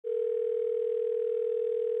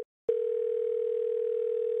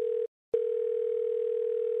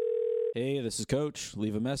Hey, this is Coach.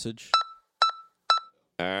 Leave a message.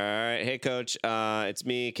 All right. Hey, Coach. It's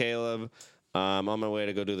me, Caleb. I'm on my way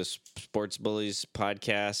to go do the Sports Bullies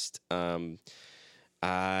podcast.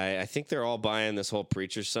 I think they're all buying this whole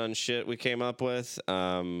Preacher's Son shit we came up with.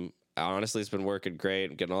 Honestly, it's been working great.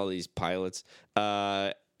 I'm getting all these pilots.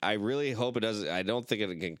 I really hope it doesn't. I don't think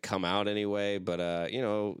it can come out anyway, but,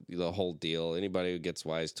 the whole deal. Anybody who gets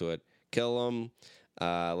wise to it, kill them.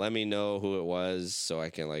 Let me know who it was so I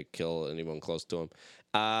can, kill anyone close to him.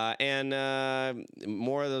 And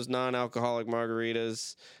more of those non-alcoholic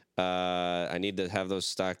margaritas. I need to have those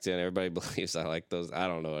stocked in. Everybody believes I like those. I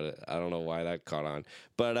don't know why that caught on.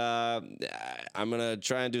 But I'm going to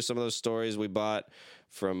try and do some of those stories we bought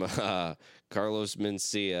from Carlos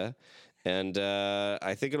Mencia. And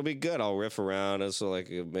I think it'll be good. I'll riff around. It'll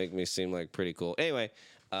make me seem like pretty cool. Anyway,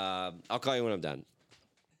 I'll call you when I'm done.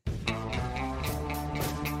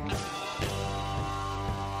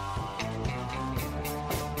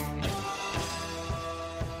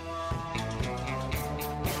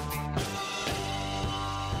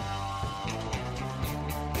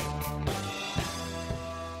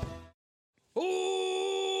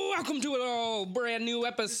 Welcome to a brand new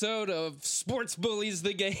episode of Sports Bullies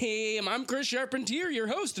the Game. I'm Chris Charpentier, your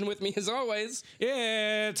host, and with me as always,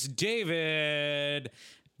 It's David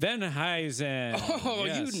Venheisen. Oh,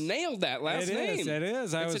 yes. You nailed that last name. It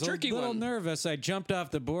is. I was a tricky little one. nervous. I jumped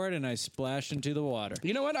off the board and I splashed into the water.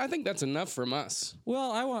 You know what? I think that's enough from us.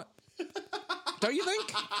 Well, I want... Don't you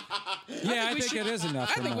think? Yeah, I think it is enough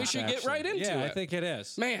I from think we us, should get actually. right into it. Yeah, I think it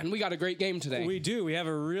is. Man, we got a great game today. We do. We have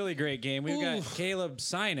a really great game. We've got Caleb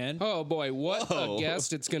Synan. Oh, boy, what a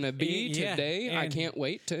guest it's going to be Yeah, today. I and- can't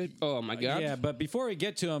wait to... Oh, my God. Yeah, but before we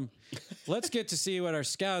get to him, let's get to see what our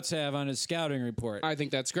scouts have on his scouting report. I think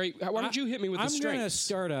that's great. Why don't you hit me with the I'm going to strengths?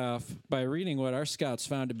 start off by reading what our scouts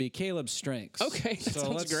found to be Caleb's strengths. Okay, that so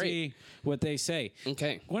sounds let's great. see what they say.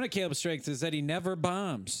 Okay. One of Caleb's strengths is that he never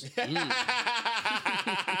bombs.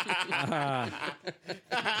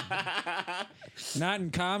 Not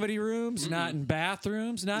in comedy rooms, not in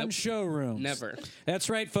bathrooms, not in showrooms. Never. That's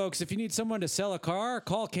right, folks. If you need someone to sell a car,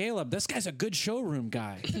 call Caleb. This guy's a good showroom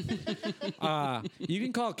guy. You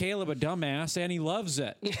can call Caleb a dumbass, and he loves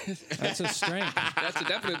it. That's a strength. That's a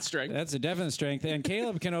definite strength. That's a definite strength. And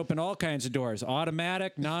Caleb can open all kinds of doors.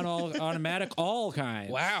 Automatic, non-automatic, all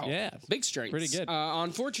kinds. Wow. Yeah. Big strengths. Pretty good.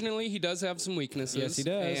 Unfortunately, he does have some weaknesses. Yes, he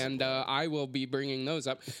does. And I will be bringing those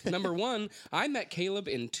up. Number one, I met Caleb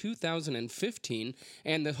in 2015.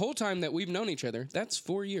 And the whole time that we've known each other, that's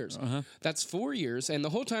 4 years. That's 4 years. And the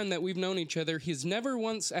whole time that we've known each other, he's never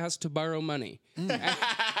once asked to borrow money.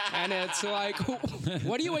 And it's like,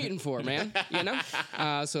 what are you waiting for, man? You know?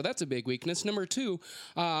 So that's a big weakness. Number two,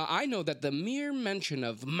 I know that the mere mention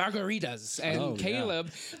of margaritas and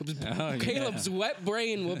Caleb's wet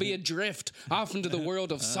brain will be adrift off into the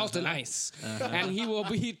world of salt and ice. And he will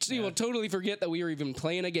totally forget that we were even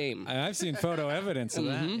playing a game. I've seen photo evidence of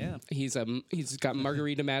that. Yeah. He's got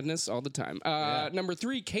margarita madness all the time. Number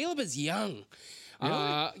three, Caleb is young.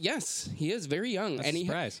 Really? Yes, he is very young. That's a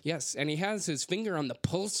surprise. Yes, and he has his finger on the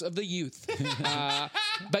pulse of the youth.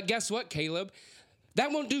 But guess what, Caleb?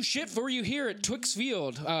 That won't do shit for you here at Twix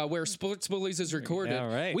Field, where Sports Bullies is recorded. All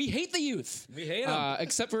right. We hate the youth. We hate them.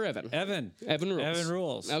 Except for Evan. Evan rules. Evan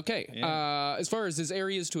rules. Okay. Yeah. As far as his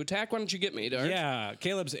areas to attack, why don't you get me, Dark? Yeah,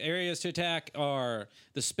 Caleb's areas to attack are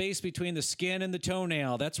the space between the skin and the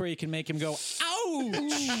toenail. That's where you can make him go,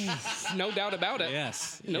 ouch! No doubt about it.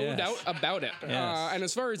 Yes. No yes. doubt about it. Yes. And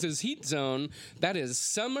as far as his heat zone, that is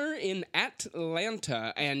summer in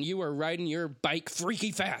Atlanta, and you are riding your bike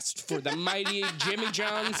freaky fast for the mighty Jimmy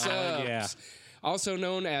John subs. yeah. Also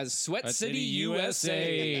known as Sweat City,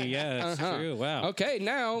 USA. Yeah, that's true. Wow. Okay,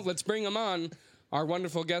 now let's bring him on. Our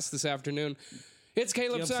wonderful guest this afternoon. It's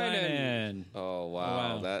Caleb Synan. Oh,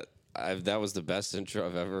 wow. Wow. That was the best intro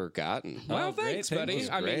I've ever gotten. Well, Oh, great. thanks, Thank buddy. you.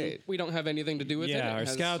 I mean, Great. we don't have anything to do with it. Yeah, It our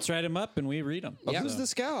has- scouts write them up and we read them. Yeah. Who's the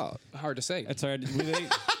scout? Hard to say. It's hard.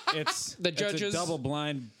 It's The it's judges- a double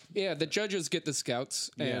blind. Yeah, the judges get the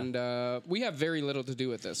scouts, and we have very little to do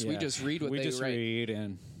with this. We Yeah. just read what we they just write. read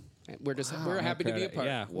and We're happy to be a part.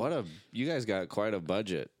 Yeah. You guys got quite a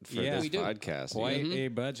budget for Yeah. this We do. podcast. Quite a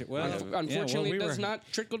budget. Well, Unfortunately, it does not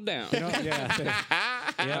trickle down.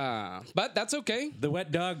 Yeah. But that's okay. The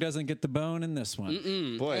wet dog doesn't get the bone in this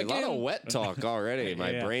one. Boy, a lot Again- of wet talk already.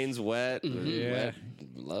 My Yeah. brain's wet. Yeah. Wet.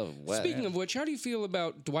 Love wet. Speaking of which, how do you feel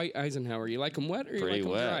about Dwight Eisenhower? You like him wet or you Pretty like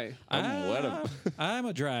him wet. dry? I'm wet. I'm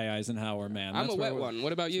a dry Eisenhower man. I'm That's a where wet one.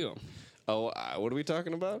 What about you? Oh, what are we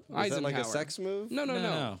talking about? Is that like a Eisenhower. sex move?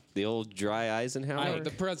 No. The old dry Eisenhower? No,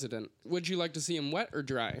 the president. Would you like to see him wet or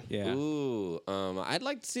dry? Yeah. Ooh, I'd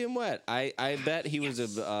like to see him wet. I bet he was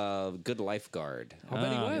a good lifeguard. I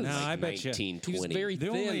bet he was. No, I bet you. 1920. He was very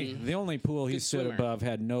thin. The only pool he Good stood swimmer. above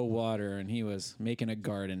had no water, and he was making a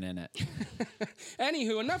garden in it.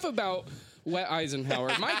 Anywho, enough about wet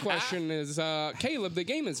Eisenhower. My question is, Caleb, the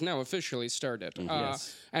game is now officially started.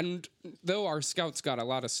 Yes. And though our scouts got a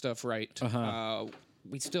lot of stuff right,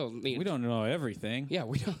 we still need... We don't know everything. Yeah,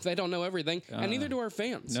 they don't know everything, and neither do our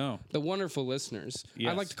fans. No. The wonderful listeners. I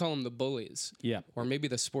Yes. like to call them the bullies. Yeah. Or maybe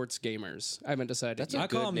the sports gamers. I haven't decided That's yet. a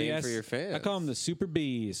good name for your fans. I call them the Super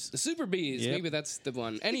Bees. The Super Bees, Yep. maybe that's the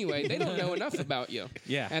one. Anyway, they don't know enough about you.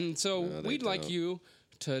 Yeah. And so we'd like don't. you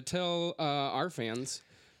to tell our fans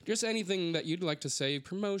just anything that you'd like to say,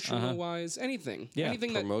 promotional wise, anything. Yeah.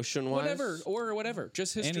 Anything Promotion-wise? whatever.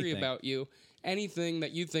 Just history Anything. about you. Anything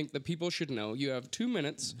that you think the people should know. You have 2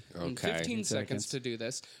 minutes and Okay. 15 seconds to do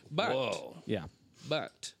this. But, Yeah.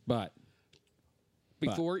 but But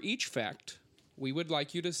before each fact, we would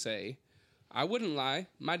like you to say, I wouldn't lie,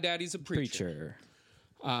 my daddy's a preacher.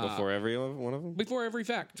 preacher. Before every one of them? Before every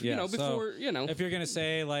fact. Yeah. Before, so if you're gonna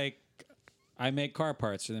say like, I make car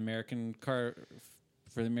parts for the American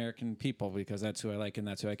people because that's who I like and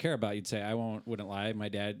that's who I care about. You'd say wouldn't lie. My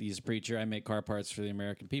dad, he's a preacher. I make car parts for the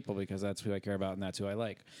American people because that's who I care about and that's who I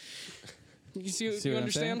like. You see See you what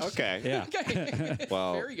I'm saying? understand? Okay. Yeah. Okay.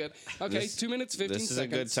 Well, Very good. Okay, this- 2 minutes, 15 This is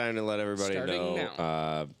seconds. a good time to let everybody Starting know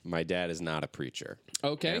now. my dad is not a preacher.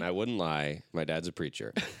 Okay. And I wouldn't lie, my dad's a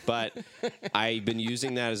preacher. But I've been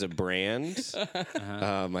using that as a brand.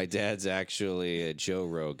 My dad's actually a Joe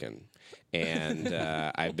Rogan. And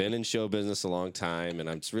I've been in show business a long time, and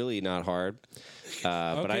it's really not hard. But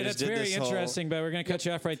I Okay, just that's did very this whole- interesting, but we're going to cut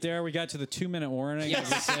you off right there. We got to the 2-minute warning of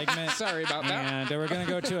the segment. Sorry about that. And we're going to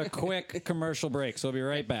go to a quick commercial break, so we'll be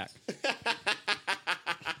right back.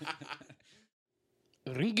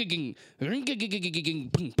 Ring-a-ging, ring-a-ging-a-ging-a-ging,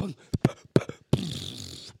 ping, pong.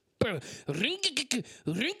 Ring-a-ging,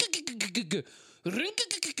 ring-a-ging-a-ging,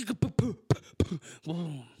 ring-a-ging-a-ging, boom.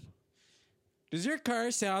 Does your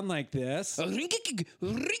car sound like this? Ring-a-ging,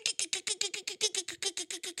 ring-a-ging.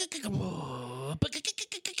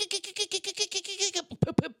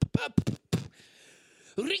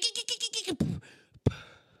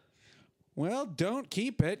 Well, don't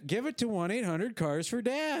keep it. Give it to 1-800-CARS for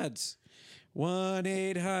Dads.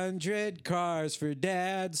 1-800-CARS for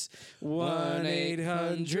Dads.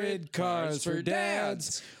 1-800-CARS for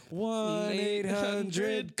Dads.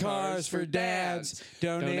 1-800-CARS for Dads.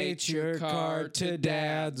 Donate your car to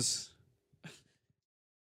Dads.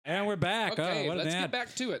 And we're back. Okay, Oh, what an let's ad. get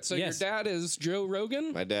back to it. So Yes. your dad is Joe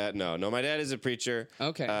Rogan? My dad, no, my dad is a preacher.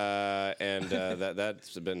 Okay. And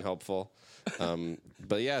that's been helpful.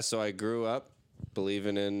 But yeah, so I grew up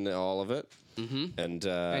believing in all of it. Mm-hmm. And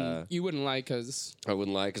you wouldn't lie because... I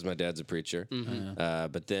wouldn't lie because my dad's a preacher.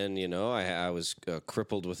 But then, I was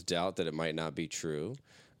crippled with doubt that it might not be true.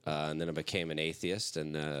 And then I became an atheist,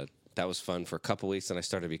 and that was fun for a couple weeks. And I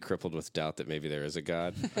started to be crippled with doubt that maybe there is a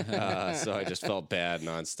God. So I just felt bad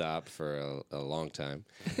nonstop for a long time.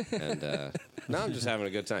 And now I'm just having a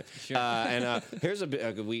good time. Here's a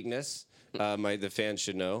weakness. The fans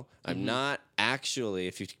should know. I'm not actually,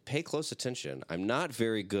 if you pay close attention, I'm not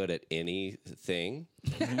very good at anything.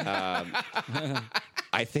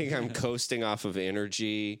 I think I'm coasting off of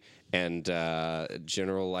energy and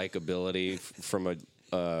general likability from a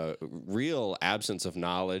real absence of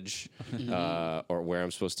knowledge or where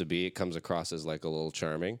I'm supposed to be. It comes across as like a little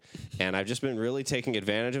charming. And I've just been really taking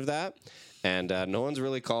advantage of that. And no one's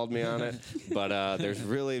really called me on it, but there's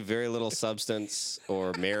really very little substance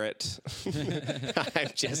or merit. I'm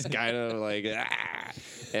just kind of like,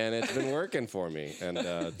 and it's been working for me. And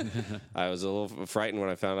I was a little frightened when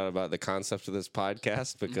I found out about the concept of this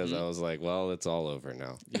podcast because I was like, well, it's all over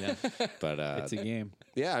now. Yeah, But it's a game.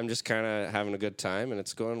 yeah, I'm just kind of having a good time, and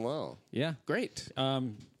it's going well. Yeah. Great.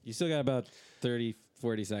 You still got about 30,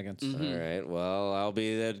 40 seconds. All right. Well, I'll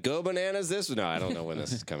be the Go Bananas this. No, I don't know when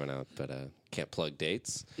this is coming out, but can't plug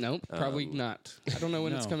dates. Nope, probably not. I don't know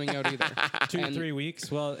when it's no. coming out either. 2 And 3 weeks.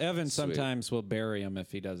 Well, Evan sometimes will bury him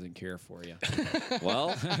if he doesn't care for you.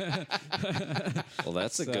 Well,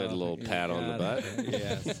 that's a good little pat on the butt.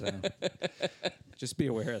 Yeah. So. Just be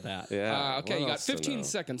aware of that. Yeah. okay, what you got else to 15 know?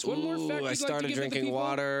 seconds. One more fact you'd I like to started give to the drinking people?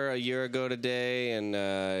 water a year ago today, and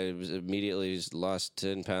immediately lost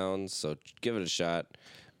 10 pounds. So give it a shot.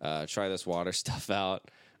 Try this water stuff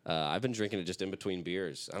out. I've been drinking it just in between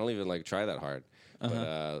beers. I don't even try that hard.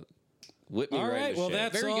 But Whip me All right right. into Well, shape.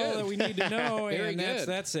 that's Very all good. that we need to know, Very and that's good.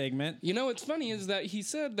 that segment. You know what's funny is that he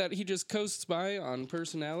said that he just coasts by on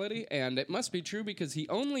personality, and it must be true because he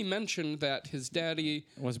only mentioned that his daddy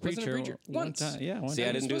Was a wasn't preacher one once. time. Yeah, one See, I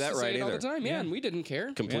time. didn't do Supposed that to say right it all either. the time, yeah, and we didn't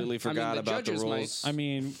care. Completely forgot the about the judges might. rules. I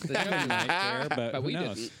mean, the judges might care, but But who we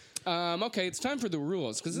knows? didn't. Okay, it's time for the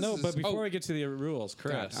rules because No, but before we get to the rules,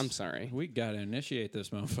 Chris, God, I'm sorry. we gotta initiate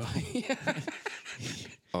this motherfucker.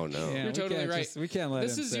 Oh no. Yeah, You're we totally can't right. we can't let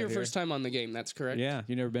This him is sit your here. first time on the game. That's correct. Yeah,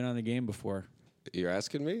 you never been on the game before. You're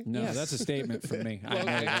asking me? No, Yes. that's a statement from me. I Well,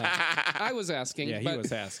 know okay. that. I was asking. Yeah, he but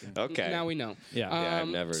was asking. Okay. Now we know. Yeah. Yeah, I've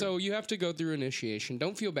never- So you have to go through initiation.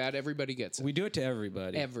 Don't feel bad. Everybody gets it. We do it to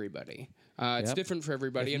everybody. Everybody. It's Yep. different for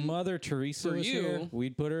everybody. If And Mother Teresa for was you- here,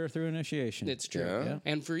 we'd put her through initiation. it's true. Yeah.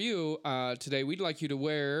 And for you, today, we'd like you to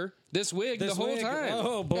wear this wig This the whole wig- time.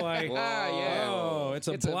 Oh boy! Yeah. Oh, it's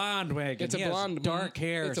a It's a- blonde wig. It's and a he has blonde dark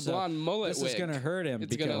hair. It's a so blonde mullet This wig. is gonna hurt him.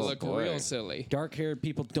 It's gonna because look boy. real silly. dark-haired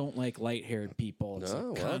people don't like light-haired people. It's No, a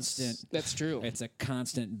well, constant. That's true. It's a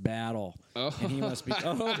constant battle. Oh. And he must be.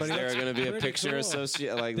 Oh, but Is there going to be a pretty picture cool.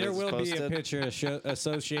 associated like There that's will be a posted? picture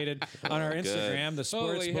associated on our good. Instagram, the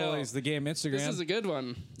Sports Holy hell. Bullies, the game Instagram. This is a good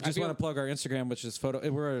one. I Just feel- want to plug our Instagram, which is photo.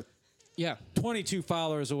 We're Yeah. 22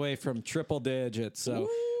 followers away from triple digits, so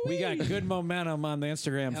we got good momentum on the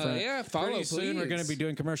Instagram Hell front. yeah, follow, Pretty soon we're going to please. be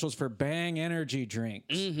doing commercials for Bang energy drinks.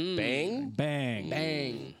 Bang? Bang,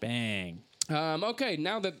 Bang. bang. Okay,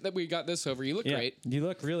 now that we got this over, you look Yeah, great. you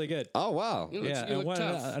look really good. Oh, wow. You look, Yeah, you and look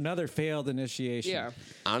tough. another failed initiation. Yeah.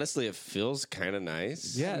 Honestly, it feels kind of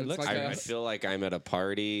nice. Yeah, it It's looks like like a- I feel like I'm at a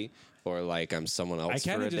party or like I'm someone else I for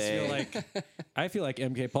kind a of just day. feel like I feel like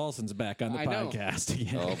MK Paulson's back on the I know. podcast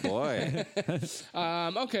again. Oh, boy.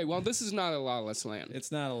 Okay, well, this is not a lawless land.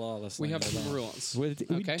 It's not a lawless. We have land at some all. rules. We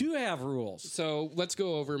Okay. do have rules. So let's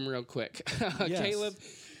go over them real quick. Yes. Caleb,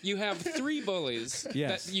 you have 3 bullies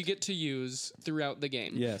Yes. that you get to use throughout the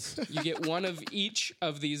game. Yes. You get one of each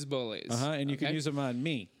of these bullies. And you can Okay? use them on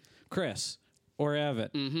me, Chris, or Evan.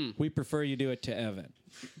 Mm-hmm. We prefer you do it to Evan.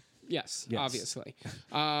 Yes, Yes. obviously.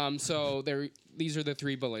 So these are the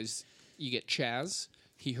 3 bullies. You get Chaz.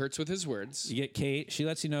 He hurts with his words. You get Kate. She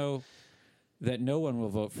lets you know that no one will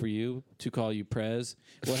vote for you to call you Prez.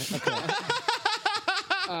 What? Okay.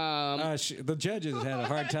 The judges had a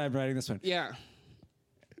hard time writing this one. Yeah,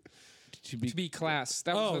 To be, to be class.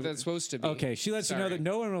 That was Oh, what that's supposed to be. okay. She lets you know Sorry. that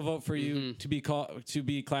no one will vote for you to be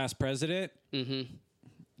class president. Mm-hmm.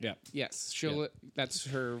 Yeah. Yes, she'll. That's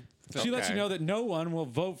her. She lets you Okay. know that no one will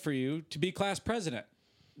vote for you to be class president.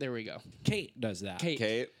 There we go. Kate does that. Kate.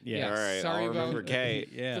 Kate? Yeah. All right. Sorry I'll about- remember Kate.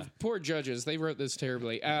 Yeah. The poor judges, they wrote this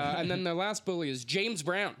terribly. And then the last bully is James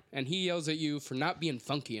Brown, and he yells at you for not being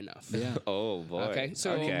funky enough. Yeah. Oh, boy. Okay,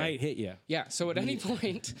 so- He Okay. might hit you. Yeah, so at any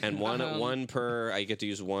point, And one per, I get to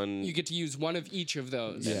use one. you get to use one of each of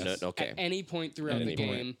those. Yes. No, okay. At any point throughout Any the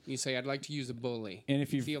point. game, you say, I'd like to use a bully. And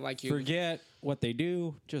if you feel like you forget what they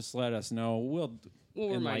do, just let us know. We'll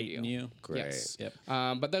remind enlighten you. you. Great. Yes. Yep.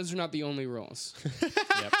 But those are not the only rules.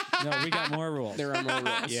 Yep. No, we got more rules. There are more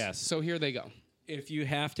rules. Yes. So here they go. If you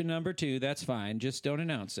have to number 2, that's fine. Just don't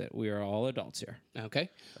announce it. We are all adults here. Okay.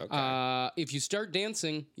 If you start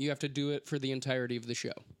dancing, you have to do it for the entirety of the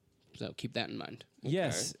show. So keep that in mind.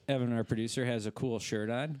 Yes, Evan, our producer, has a cool shirt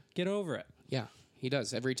on. Get over it. Yeah, he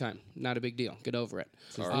does every time. Not a big deal. Get over it.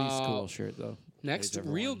 It's the least cool shirt, though. Next, Page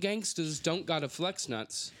real everyone. gangsters don't gotta flex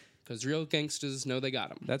nuts because real gangsters know they got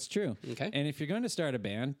them. That's true. Okay. And if you're going to start a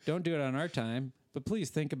band, don't do it on our time, but please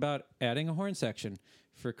think about adding a horn section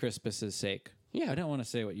for Crispus's sake. Yeah. I don't want to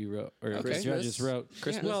say what you wrote or Okay. the judges wrote.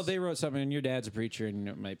 Christmas? Well, they wrote something, and your dad's a preacher, and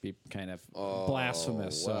it might be kind of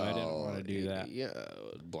blasphemous, so I didn't want to do that. Yeah,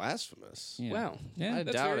 blasphemous. Yeah. Wow. Yeah.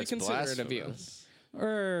 That's Doubt very it's considerate of you. blasphemous.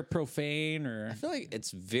 Or profane, or I feel like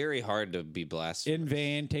it's very hard to be blasphemous. in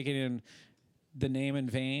vain, taking in the name in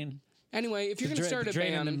vain. Anyway, if you're gonna start a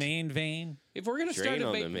drain on the band, main vein. if we're gonna start Drain a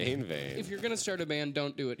on the band, main vein. if you're gonna start a band,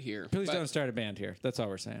 don't do it here. Please But don't start a band here. That's all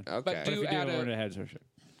we're saying. Okay. but But if do you do, add I a- want to have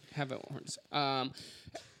have it horns.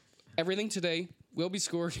 Everything today will be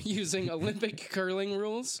scored using Olympic curling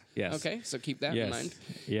rules. Yes. Okay, so keep that in Yes. mind.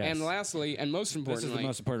 Yes. And lastly, and most This is importantly, the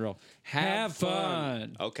most important rule. have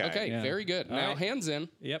fun. Okay. Okay, Yeah. very good. All Now right. hands in.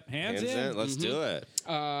 Yep, hands, Hands in. Let's do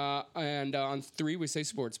Mm-hmm. it. And on 3 we say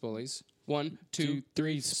sports bullies. 1, 2, 2,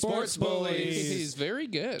 3. sports bullies. Very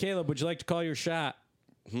good. Caleb, would you like to call your shot?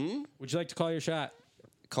 Would you like to call your shot?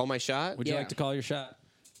 Call my shot? Would you Yeah. like to call your shot?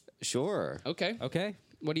 Sure. Okay. Okay.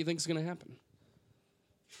 What do you think is going to happen?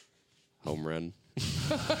 Home run.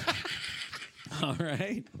 All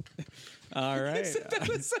right. All right. That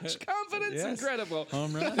with such confidence. Yes. Incredible.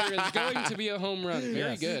 Home run. There is going to be a home run.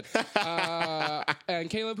 Very Yes. good. And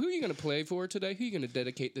Caleb, who are you going to play for today? Who are you going to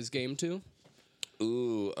dedicate this game to?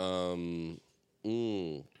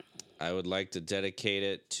 I would like to dedicate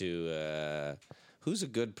it to who's a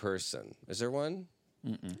good person? Is there one?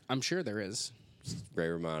 I'm sure there is. Ray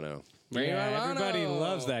Romano. Ray Romano. Everybody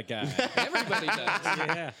loves that guy. Everybody does.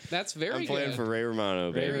 Yeah. That's very I'm playing good. for Ray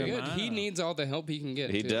Romano, baby. Very good. Romano. He needs all the help he can get.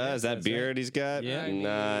 He too. does. That beard he's got, Yeah.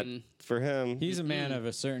 not for him. He's a man of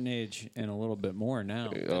a certain age and a little bit more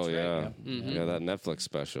now. Oh yeah, right, yeah. That Netflix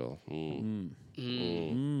special.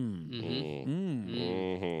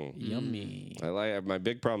 Yummy. I like my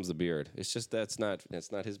big problem's the beard. It's just it's not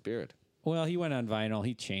his beard. Well, he went on vinyl.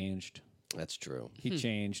 He changed. That's true. He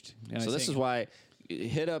changed. And So I this think- is why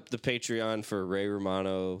hit up the Patreon for Ray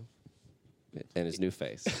Romano and his new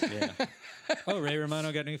face. Yeah. Oh, Ray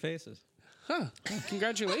Romano got new faces.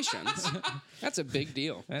 Congratulations. That's a big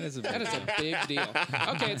deal. That is a That is a big deal.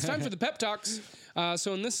 Okay, it's time for the pep talks.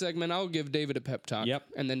 So in this segment, I'll give David a pep talk. Yep.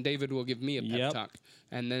 And then David will give me a pep Yep. talk.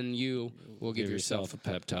 And then you will give yourself a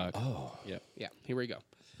pep talk. Oh. Yep. Yeah, here we go.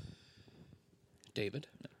 David.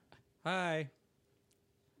 Hi.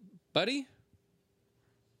 Buddy.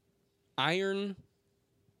 Iron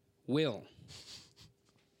Will.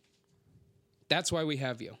 That's why we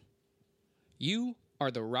have you. You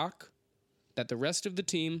are the rock that the rest of the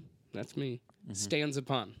team, that's me, stands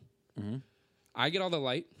upon. I get all the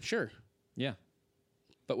light, sure. Yeah.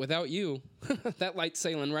 But without you, that light's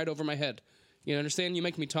sailing right over my head. You understand? You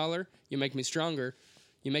make me taller. You make me stronger.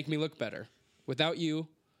 You make me look better. Without you,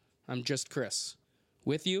 I'm just Chris.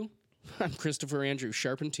 With you, I'm Christopher Andrew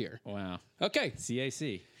Charpentier. Wow. Okay.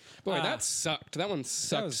 CAC. Boy, that sucked. That one That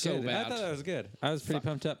sucked was so good. bad. I thought that was good. I was pretty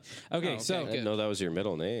pumped up. Okay, Oh, okay, so I didn't know that was your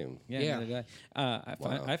middle name. Yeah. neither did I.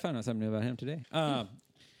 I found out something new about him today.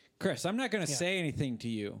 Chris, I'm not going to say anything to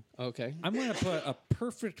you. Okay. I'm going to put a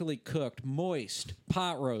perfectly cooked, moist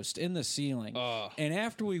pot roast in the ceiling. And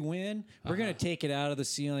after we win, we're going to take it out of the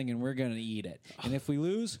ceiling and we're going to eat it. And if we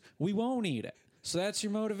lose, we won't eat it. So that's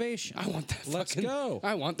your motivation. I want that. Let's fucking- go.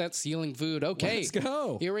 I want that ceiling food. Okay. Let's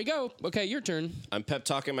go. Here we go. Okay, your turn. I'm pep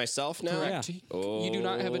talking myself now. Correct. You do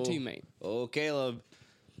not have a teammate. Oh, Caleb,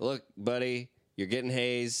 look, buddy, you're getting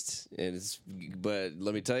hazed, but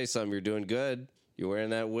let me tell you something. You're doing good. You're wearing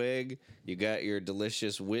that wig. You got your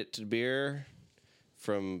delicious wit beer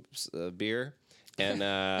from beer. And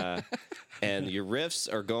and your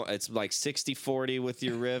riffs are going. It's like 60-40 with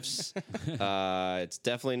your riffs. It's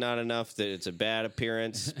definitely not enough that it's a bad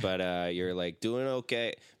appearance, but you're like doing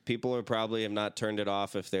okay. People are probably have not turned it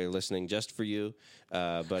off if they're listening just for you.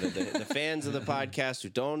 But the fans of the podcast who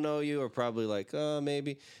don't know you are probably like, oh,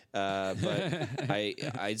 maybe. But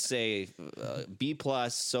I'd say B+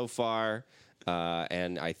 so far,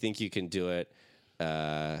 and I think you can do it.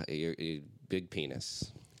 You're big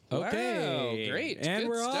penis. Okay. Wow, great. And Good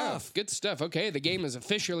we're stuff. off. Good stuff. Okay, the game has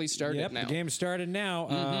officially started Yep, now. the game started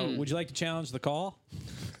now. Would you like to challenge the call?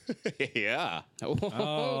 Yeah.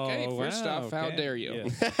 Okay, first wow, off, how okay. dare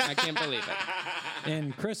you? Yes. I can't believe it.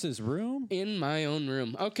 In Chris's room? In my own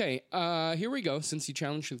room. Okay, here we go, since you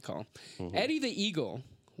challenged the call. Eddie the Eagle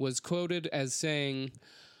was quoted as saying,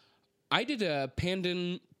 I did a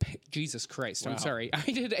Jesus Christ, I'm sorry.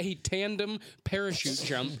 I did a tandem parachute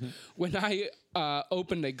jump when I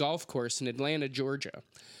opened a golf course in Atlanta, Georgia.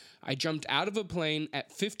 I jumped out of a plane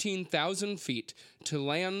at 15,000 feet to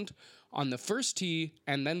land on the first tee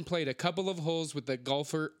and then played a couple of holes with the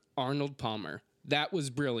golfer Arnold Palmer. That was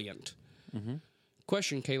brilliant.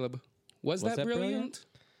 Question, Caleb. Was that brilliant?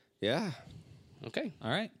 Yeah. Okay, All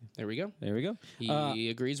right. there we go. There we go. He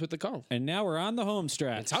agrees with the call. And now we're on the home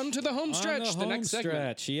stretch. It's on to the home stretch, On the home next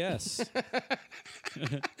segment. stretch, yes.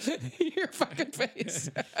 Your fucking face.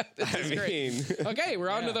 This is great. Okay, we're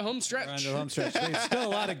on to the home stretch. We're on the home stretch. There's still a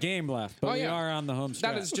lot of game left, but Oh, we yeah. are on the home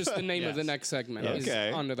stretch. That is just the name of the Yes. next segment. Okay.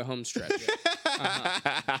 Is on to the home stretch.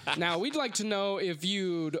 Now, we'd like to know if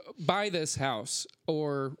you'd buy this house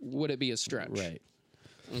or would it be a stretch? Right.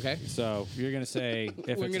 Okay. So you're going to say if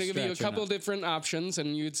We're going going to to give you a couple different options,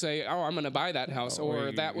 and you'd say, "Oh, I'm going to buy that house,"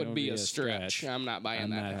 or "That would be a stretch. I'm not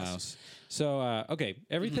buying that house." So, okay,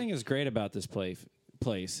 everything is great about this place.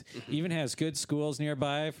 Even has good schools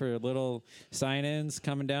nearby for little sign-ins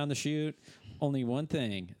coming down the chute. Only one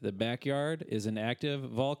thing: the backyard is an active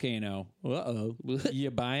volcano.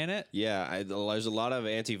 You buying it? Yeah, there's a lot of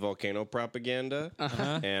anti-volcano propaganda,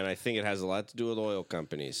 and I think it has a lot to do with oil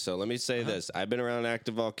companies. So let me say this. I've been around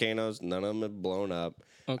active volcanoes. None of them have blown up.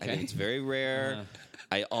 I Okay. think it's very rare.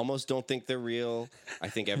 I almost don't think they're real. I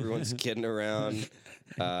think everyone's kidding around.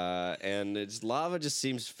 And lava just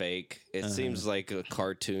seems fake. It seems like a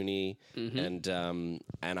cartoony, and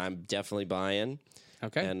I'm definitely buying.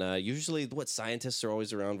 Okay. And usually, what scientists are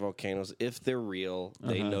always around volcanoes. If they're real,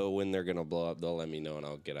 they know when they're gonna blow up. They'll let me know, and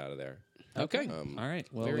I'll get out of there. Okay. All right.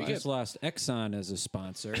 Well, Very we just lost Exxon as a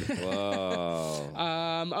sponsor.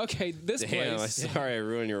 Whoa! Okay. This Damn, place. sorry I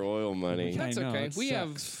ruined your oil money. That's I know, okay. it We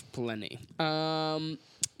sucks. have plenty.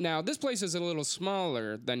 Now, this place is a little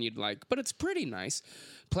smaller than you'd like, but it's pretty nice.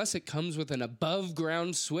 Plus, it comes with an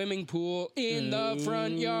above-ground swimming pool in the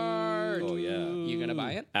front yard. Oh yeah, You gonna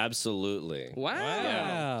buy it? absolutely. Wow.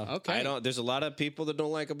 Wow. Okay. I don't. There's a lot of people that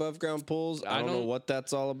don't like above ground pools. I don't know don't- what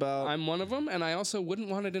that's all about. I'm one of them, and I also wouldn't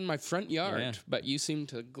want it in my front yard. Yeah. But you seem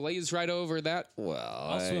to glaze right over that. well,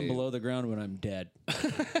 I'll swim below the ground when I'm dead.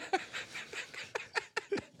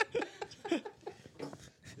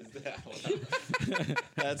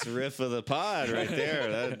 That's riff of the pod right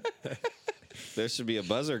there. There should be a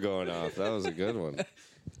buzzer going off. That was a good one.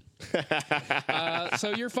 So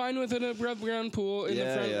you're fine with an above-ground pool in the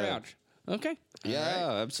Yeah, front yeah. yard? Okay. Yeah,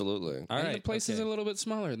 absolutely. All And right. the place is okay. a little bit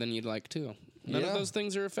smaller than you'd like, too. None of Yeah. those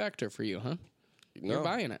things are a factor for you, huh? No, You're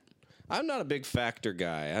buying it. I'm not a big factor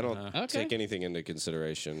guy. I don't Okay. take anything into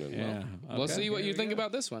consideration. And Yeah. We'll okay. see what Here you we think go.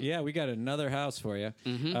 about this one. Yeah, we got another house for you.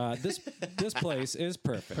 This place is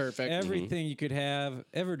perfect. Perfect. Everything you could have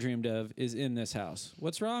ever dreamed of is in this house.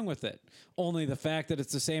 What's wrong with it? Only the fact that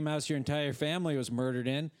it's the same house your entire family was murdered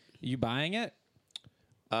in. You buying it?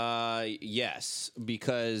 Yes,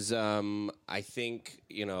 because I think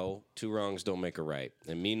two wrongs don't make a right,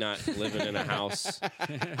 and me not living in a house,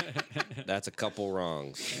 that's a couple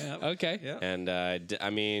wrongs. Okay. Yeah. And I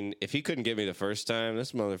mean, if he couldn't get me the first time,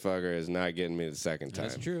 this motherfucker is not getting me the second time.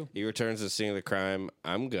 That's true. He returns to the scene of the crime.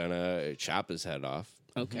 I'm gonna chop his head off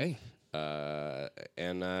Okay.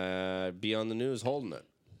 and be on the news holding it.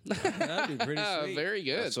 That'd be pretty sweet. Very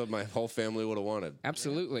good. That's what my whole family would have wanted.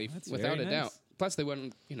 Absolutely. Without very a doubt. nice. Plus, they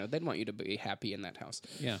wouldn't, they'd want you to be happy in that house.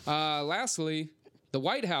 Yeah. Lastly, the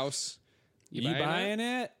White House. You buying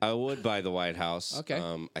it? I would buy the White House. Okay.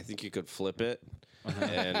 I think you could flip it,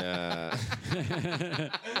 and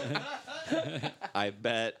I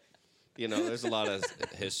bet there's a lot of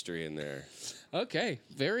history in there. Okay.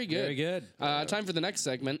 Very good. Very good. Time for the next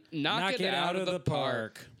segment. Knock it out of the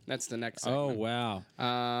park. That's the next Oh, segment.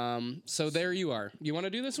 wow. So there you are. You want to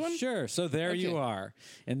do this one? Sure. So there you Okay. are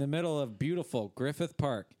in the middle of beautiful Griffith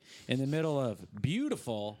Park, in the middle of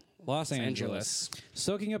beautiful Los Angeles,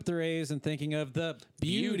 soaking up the rays and thinking of the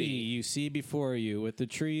beauty you see before you with the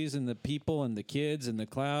trees and the people and the kids and the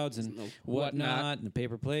clouds and whatnot and the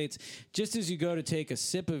paper plates. Just as you go to take a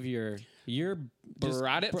sip of your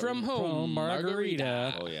Brought it from home,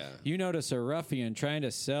 margarita. Oh, yeah. You notice a ruffian trying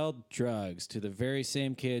to sell drugs to the very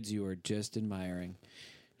same kids you were just admiring.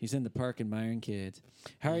 He's in the park admiring kids.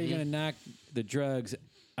 How are you going to knock the drugs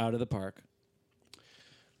out of the park?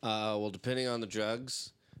 Well, depending on the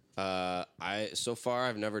drugs, so far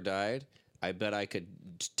I've never died. I bet I could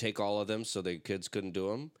take all of them so the kids couldn't do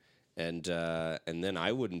them, and then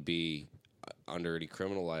I wouldn't be under any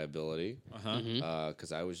criminal liability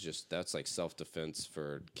because I was that's like self-defense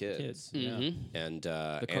for kids. Yeah. And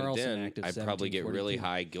Carlson then Act of I'd probably get really 1742.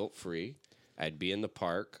 high guilt-free. I'd be in the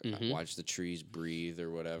park, I'd watch the trees breathe or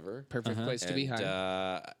whatever. Perfect place to be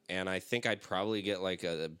high. And I think I'd probably get like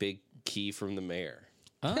a big key from the mayor.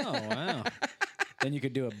 Oh, wow. Then you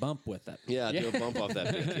could do a bump with it. Yeah, do a bump off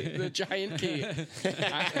that big key. The giant key.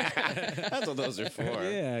 That's what those are for.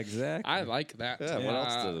 Yeah, exactly. I like that. Yeah, what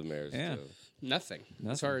else do the mayors yeah. do? Nothing,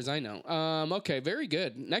 as far as I know. Okay, very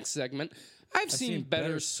good. Next segment. I've seen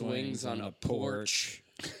better swings on a porch.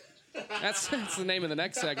 That's the name of the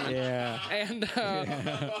next segment. Yeah. And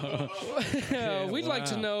we'd like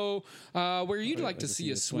to know where you'd like to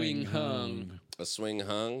see a swing hung. A swing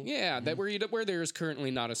hung? Yeah, that where there is currently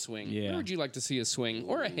not a swing. Yeah. Where would you like to see a swing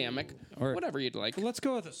or a hammock Or- whatever you'd like? Let's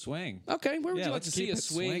go with a swing. Okay, where would Yeah, you like let's to see keep a it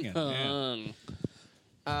swing swinging. Yeah.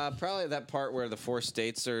 hung? Probably that part where the four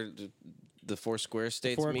states are the four square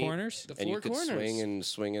states Four meet. corners? The And you four could corners.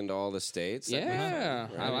 swing into all the states. That'd be Yeah,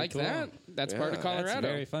 fun, I right? like Cool. that. That's part of Yeah, Colorado. That's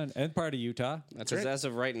very fun. And part of Utah. That's Because right. as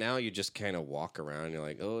of right now, you just kind of walk around. You're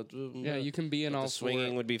like, oh, Yeah, you can be in all the swinging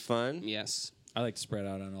four. would be fun. Yes. I like to spread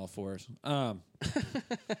out on all fours.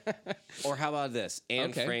 Or how about this?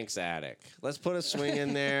 Anne Okay. Frank's attic. Let's put a swing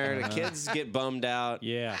in there. The kids get bummed out.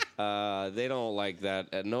 Yeah. They don't like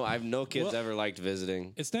that. No, I've no kids Well- ever liked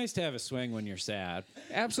visiting. It's nice to have a swing when you're sad.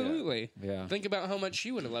 Absolutely. Yeah. Think about how much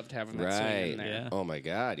she would have loved having that swing Right. in there. Yeah. Oh my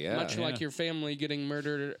God. Yeah. Much Yeah. like your family getting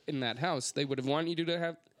murdered in that house, they would have wanted you to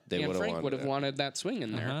have They Anne would have Frank wanted would have it. wanted that swing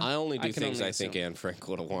in there. I only do can things only I think assume. Anne Frank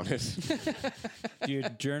would have wanted. Do you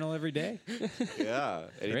journal every day? Yeah.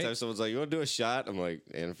 Anytime Great. someone's like, "You want to do a shot?" I'm like,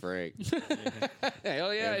 "Anne Frank."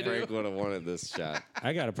 Hell yeah, I Anne do. Frank would have wanted this shot.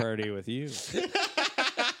 I got a party with you.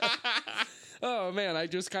 Oh man, I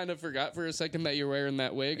just kind of forgot for a second that you're wearing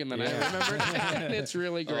that wig, and then I remembered. And it's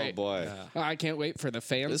really great. Oh boy. I can't wait for the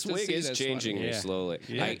fans This to wig see is this changing one. me Yeah. slowly.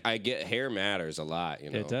 Yeah. I get hair matters a lot,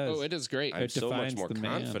 you know. It does. Oh, it is great. I'm It so much defines more the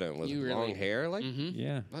man. confident with You really- long hair. Like,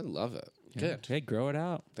 Yeah. I love it. Good. Hey, grow it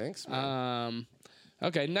out. Thanks, man.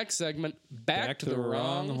 Okay, next segment. Back to the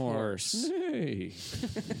wrong horse. Hey.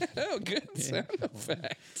 Oh, good sound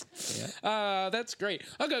effect. That's great.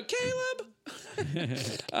 I'll go, Caleb.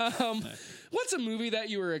 What's a movie that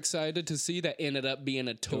you were excited to see that ended up being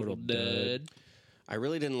a total dud? I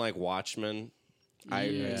really didn't like Watchmen.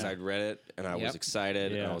 Because I'd read it and I Yep. was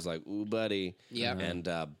excited and Yeah. I was like, "Ooh, buddy!" Yep. And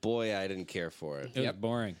boy, I didn't care for it. It was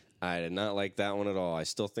boring. I did not like that one at all. I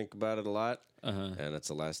still think about it a lot, Uh-huh. and it's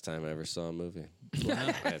the last time I ever saw a movie.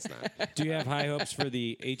 It's not. Do you have high hopes for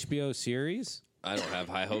the HBO series? I don't have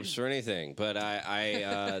high hopes for anything, but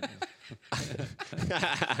I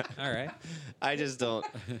All right. I just don't.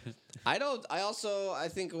 I don't. I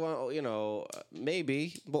think, well,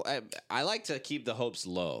 maybe. Well, I like to keep the hopes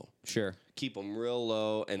low. Sure. Keep them real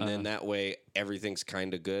low, and then that way everything's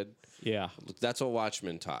kind of good. Yeah. That's what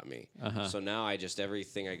Watchmen taught me. So now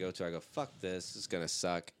everything I go to, I go, fuck this, it's gonna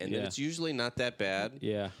suck, and then Yeah. it's usually not that bad.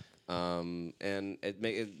 Yeah. And it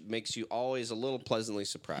makes you always a little pleasantly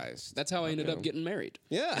surprised. That's how I ended up getting married.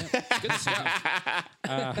 Yeah. Good stuff.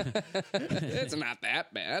 It's not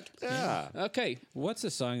that bad. Yeah. Okay. What's a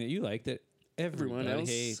song that you like that everyone Everyone else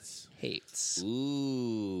hates? hates.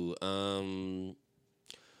 Ooh.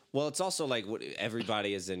 Well, it's also like what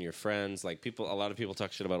everybody is in your friends. Like a lot of people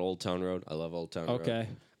talk shit about Old Town Road. I love Old Town Road. Okay.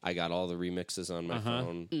 I got all the remixes on my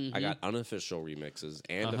phone. I got unofficial remixes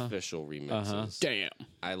and official remixes. Damn.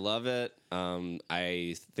 I love it.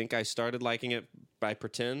 I think I started liking it by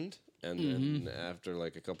Pretend, and then after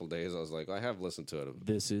like a couple days, I was like, I have listened to it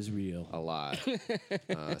This is real. a lot.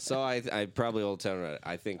 So I probably Old Town Road.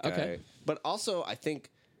 I think. Okay. But also I think.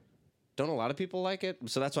 Don't a lot of people like it?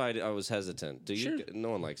 So that's why I was hesitant. Do you? Sure. No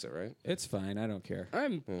one likes it, right? It's fine. I don't care.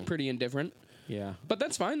 I'm pretty indifferent. Yeah. But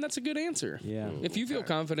that's fine. That's a good answer. Yeah. If you feel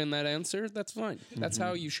confident in that answer, that's fine. That's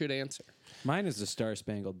how you should answer. Mine is the Star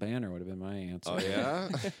Spangled Banner would have been my answer. Oh yeah.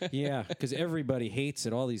 Yeah, because everybody hates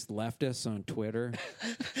it. All these leftists on Twitter.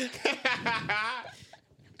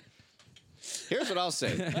 Here's what I'll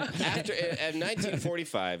say. After in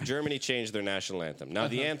 1945, Germany changed their national anthem. Now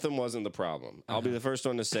the anthem wasn't the problem. I'll be the first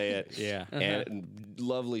one to say it. Yeah. And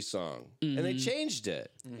lovely song. And they changed it.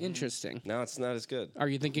 Interesting. Now it's not as good. Are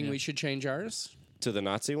you thinking we should change ours? To the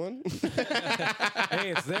Nazi one?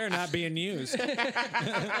 Hey, it's there not being used.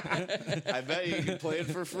 I bet you can play it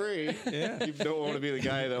for free. Yeah. You don't want to be the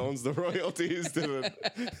guy that owns the royalties to the,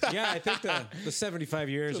 Yeah, I think the 75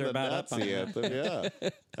 years to are the about up on Nazi that. anthem. Yeah.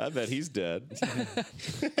 I bet he's dead.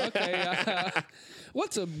 Okay.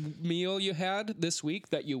 What's a meal you had this week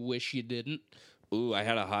that you wish you didn't? Ooh, I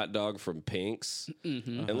had a hot dog from Pink's.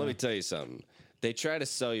 And let me tell you something. They try to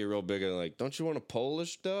sell you real big and like, don't you want a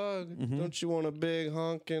Polish dog? Don't you want a big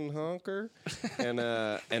honking honker? And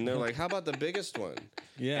they're like, how about the biggest one?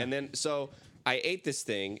 Yeah. And then so I ate this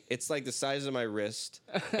thing. It's like the size of my wrist.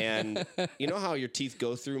 And you know how your teeth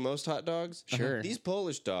go through most hot dogs? Sure. These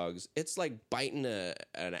Polish dogs, it's like biting a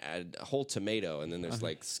whole tomato and then there's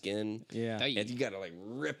like skin. Yeah. Hey. And you got to like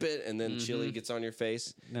rip it and then chili gets on your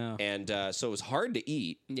face. No. And so it was hard to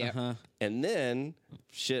eat. Yeah. Uh-huh. And then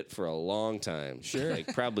shit for a long time. Sure.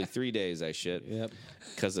 Like probably 3 days I shit. Yep.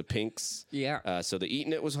 Because of Pink's. Yeah. So the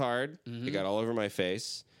eating it was hard. It got all over my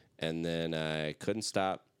face. And then I couldn't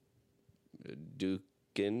stop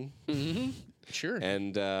duking. Sure.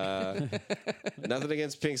 And nothing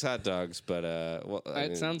against Pink's hot dogs, but well, I It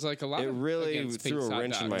mean, sounds like a lot. it really against threw Pink's a hot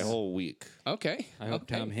wrench in my dogs. whole week. Okay. I hope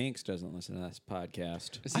okay. Tom Hanks doesn't listen to this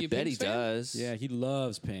podcast. Is he I a bet Pink's he fan? does. Yeah, he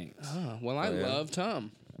loves Pinks. Oh, well, I yeah. love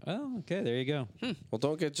Tom. Oh, okay. There you go. Well,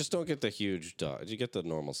 don't get the huge dog. You get the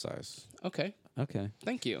normal size. Okay. Okay.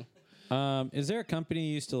 Thank you. Is there a company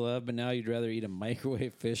you used to love, but now you'd rather eat a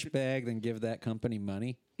microwave fish bag than give that company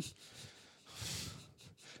money?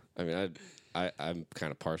 I mean, I'm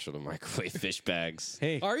kind of partial to microwave fish bags.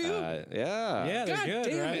 Hey. Are you? Yeah. Yeah, they're God good,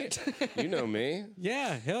 damn right? it. You know me.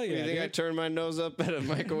 Yeah, hell yeah. You think I dude. turn my nose up at a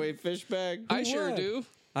microwave fish bag? I sure would? do.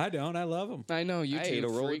 I don't. I love them. I know you I two ate a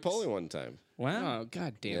roly freaks. poly one time. Wow. Oh,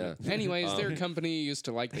 god damn it. Yeah. Anyways, their company you used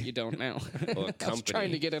to like that you don't now. Well, a I was company.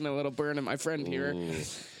 trying to get in a little burn at my friend here. Ooh,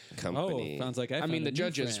 Oh, company. sounds like I I found mean, a the new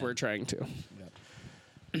judges friend. were trying to.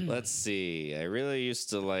 Let's see. I really used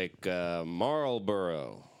to like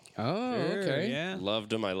Marlboro. Oh, Sure, okay. Yeah. Loved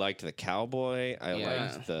them. I liked the cowboy. I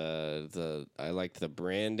Yeah. liked I liked the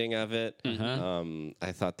branding of it.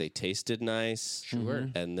 I thought they tasted nice. Sure.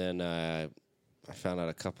 And then I found out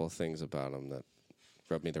a couple of things about them that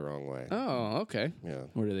rubbed me the wrong way. Oh, okay. Yeah.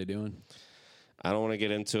 What are they doing? I don't want to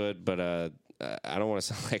get into it, but I don't want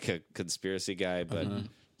to sound like a conspiracy guy, but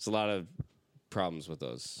there's a lot of problems with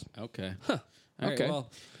those. Okay. All right, Okay. well,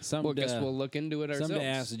 some Well, guess we'll look into it ourselves. Some to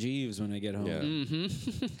ask Jeeves when I get home.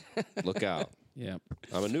 Yeah. Look out. Yep.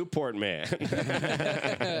 I'm a Newport man.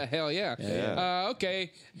 Hell yeah. Yeah.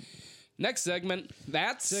 Okay. Next segment.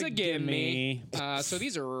 That's a gimme. gimme. So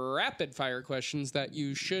these are rapid fire questions that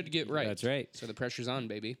you should get right. That's right. So the pressure's on,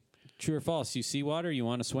 baby. True or false? You see water, you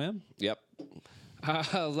want to swim? Yep.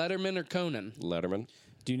 Letterman or Conan? Letterman.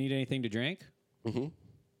 Do you need anything to drink? Mm-hmm.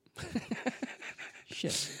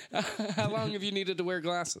 Shit. How long have you needed to wear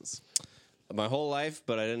glasses? My whole life,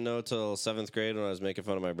 but I didn't know till 7th grade when I was making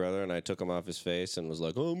fun of my brother, and I took him off his face and was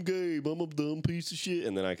like, "I'm Gabe, I'm a dumb piece of shit,"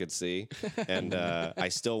 and then I could see, and I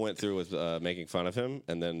still went through with making fun of him,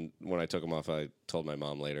 and then when I took him off, I told my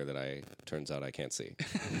mom later that turns out I can't see,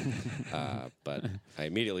 but I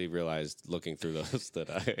immediately realized looking through those that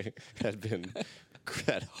I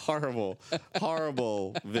had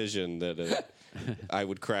horrible vision that I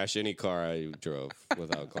would crash any car I drove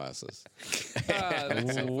without glasses.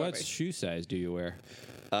 That's so What funny. shoe size do you wear?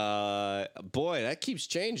 Boy, that keeps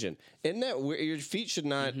changing. Isn't that weird? Your feet should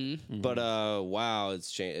not, but wow,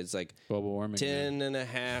 it's changed. It's like Global warming. 10 and a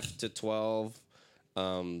half to 12.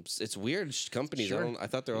 It's weird. Companies, Sure. I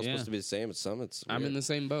thought they're all Yeah. supposed to be the same. At some, it's I'm weird. in the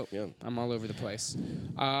same boat. Yeah. I'm all over the place.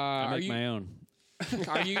 I Are make you my own.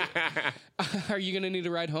 are you are you going to need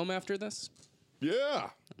a ride home after this?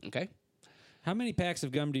 Yeah. Okay. How many packs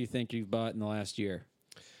of gum do you think you've bought in the last year?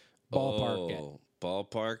 Ballpark it.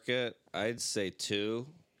 Ballpark it. I'd say 2.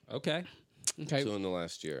 Okay. Okay. 2 in the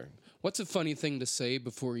last year. What's a funny thing to say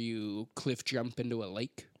before you cliff jump into a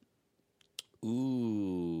lake?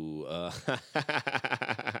 Ooh.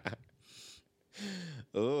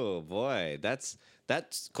 Oh boy, that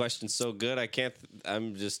question's so good.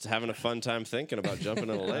 I'm just having a fun time thinking about jumping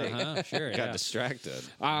in a lake. Sure. Got Yeah. distracted.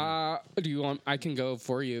 Do you want? I can go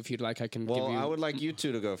for you if you'd like. I can Well, give you. I would like you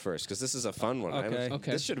two to go first because this is a fun one. Okay.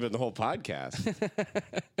 Okay. This should have been the whole podcast.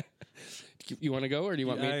 You want to go, or do you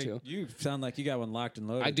want me to? You sound like you got one locked and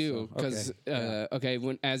loaded. I do so- because okay.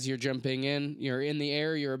 when as you're jumping in, you're in the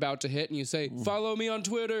air, you're about to hit, and you say, "Follow me on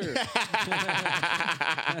Twitter."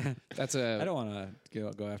 That's I don't want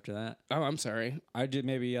to go after that. Oh, I'm sorry. I did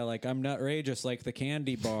maybe yell like I'm nutrageous like the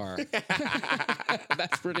candy bar.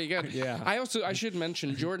 That's pretty good. Yeah. I should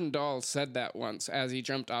mention Jordan Dahl said that once as he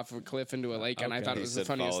jumped off of a cliff into a lake, and I Okay. thought it He was the said,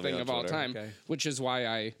 funniest "Follow me thing on of all Twitter." time, Okay. which is why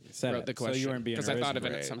I Said wrote it. the So you question weren't being because I thought of it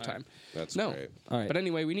original. at some time. That's No. great. All right. But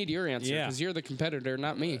anyway, we need your answer Yeah. because you're the competitor,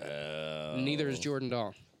 not me. Neither is Jordan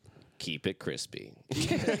Dahl. Keep it crispy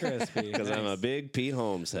Crispy. because I'm a big Pete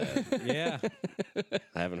Holmes head. Yeah.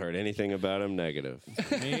 I haven't heard anything about him negative.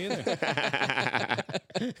 Me either.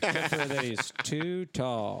 Except for that he's too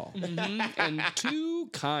tall. And too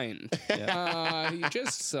kind.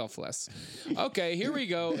 Just selfless. Okay, here we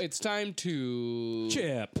go. It's time to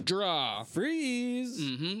Chip. draw. Freeze.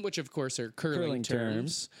 Which, of course, are curling Curling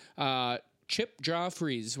terms. Chip, draw,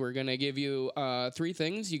 freeze. We're going to give you 3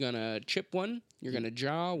 things. You're going to chip one, you're going to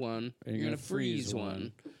draw one, And you're going to freeze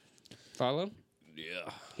one. Follow?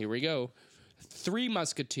 Yeah. Here we go. 3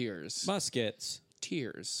 musketeers. Muskets.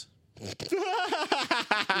 Tears. You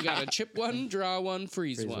got to chip one, draw one,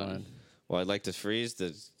 freeze, Freeze one. one. Well, I'd like to freeze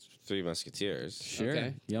the 3 Musketeers. Sure.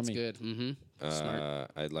 Okay, that's Yummy. good. Mm-hmm.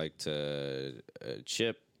 Smart. I'd like to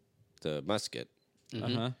chip the musket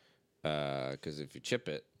Uh-huh. because if you chip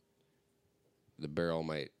it, the barrel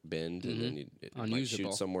might bend and then it might Unusable.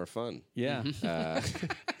 shoot somewhere fun. Yeah.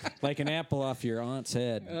 Like an apple off your aunt's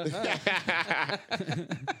head.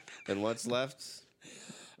 And what's left?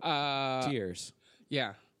 Tears.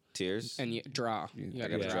 Yeah, Tears. and you draw. You I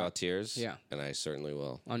got got to draw tears. Yeah. And I certainly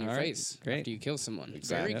will. on your All right, face great. after you kill someone.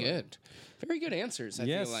 Exactly. Very good. Very good answers, I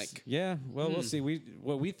Yes. feel like. Yeah. Well, we'll see.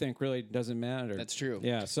 What we think really doesn't matter. That's true.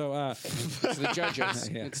 Yeah. So, It's the judges.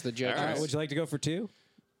 Yeah. It's the judges. all right, would you like to go for 2?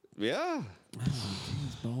 Yeah.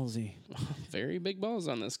 Ballsy. Very big balls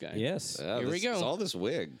on this guy. Yes. Yeah, Here we this- go. It's all this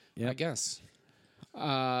wig. I guess.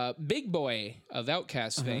 Big Boy of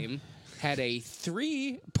Outcast fame had a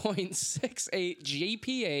 3.68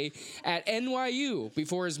 GPA at NYU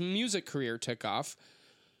before his music career took off.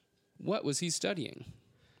 What was he studying?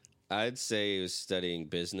 I'd say he was studying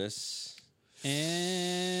business.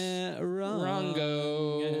 And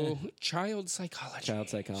Rongo. Child psychology. Child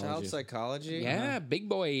psychology. Child psychology. Yeah, big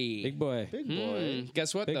boy. Big boy. Big boy.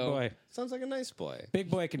 Guess what, Big though? boy. Sounds like a nice boy. Big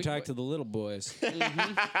boy can talk to the little boys.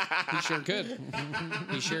 He sure could.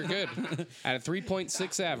 He sure could. At a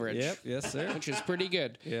 3.6 average. Yep. Yes, sir. Which is pretty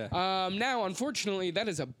good. Yeah. Now, unfortunately, that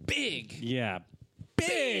is a big Yeah.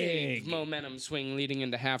 Big. momentum swing leading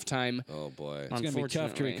into halftime. Oh boy. It's going to be tough to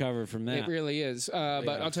Unfortunately. recover from that. It really is. But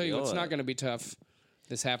I'll tell you feel what's it. not going to be tough.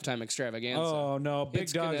 This halftime extravaganza. Oh no! Big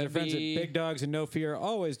It's dogs gonna are friends. be- Big dogs and no fear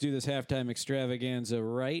always do this halftime extravaganza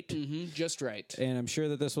right, Just right. and I'm sure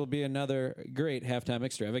that this will be another great halftime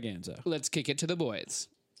extravaganza. Let's kick it to the boys.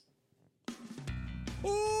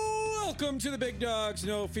 Welcome to the Big Dogs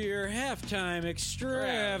No Fear halftime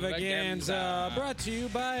extravaganza, Extravaganza. brought to you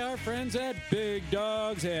by our friends at Big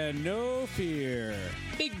Dogs and No Fear.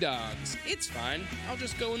 Big dogs. It's fine. I'll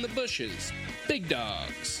just go in the bushes. Big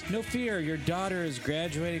dogs. No fear, your daughter is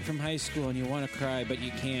graduating from high school and you want to cry, but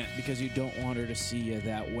you can't because you don't want her to see you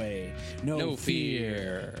that way. No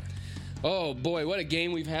fear. Oh boy, what a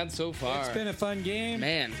game we've had so far. It's been a fun game.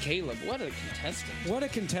 Man, Caleb, what a contestant. What a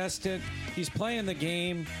contestant. He's playing the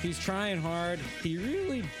game. He's trying hard. He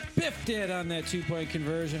really biffed it on that 2-point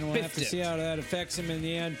conversion. We'll have Biffed to see it. how that affects him in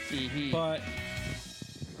the end. But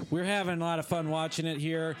we're having a lot of fun watching it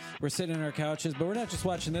here. We're sitting in our couches, but we're not just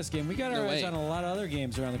watching this game. We got our No eyes way. on a lot of other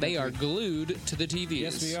games around the They are country. glued to the TVs.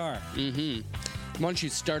 Yes, we are. Why don't you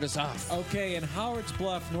start us off? Okay, in Howard's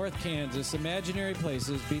Bluff, North Kansas, Imaginary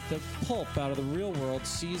Places beat the pulp out of the Real World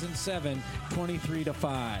Season 7,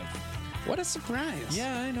 23-5. What a surprise.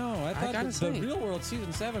 Yeah, I know. I thought gotta the say. Real World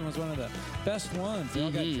Season 7 was one of the best ones. They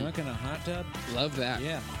all got drunk in a hot tub. Love that.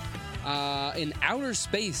 Yeah. In outer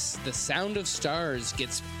space, the sound of stars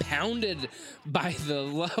gets pounded by the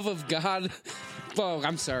love of God. Oh,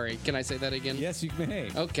 I'm sorry. Can I say that again? Yes, you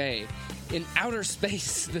may. Okay. In outer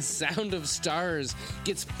space, the sound of stars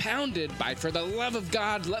gets pounded by, for the love of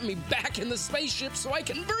God, let me back in the spaceship so I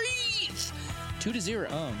can breathe. 2-0.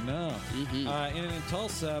 Oh, no. In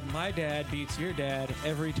Tulsa, my dad beats your dad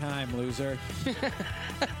every time, loser.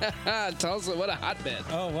 Tulsa, what a hotbed.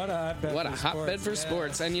 Oh, what a hotbed What a for hotbed for sports.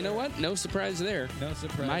 sports. Yes. And you know what? No surprise there. No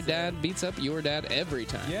surprise. My there. dad beats up your dad every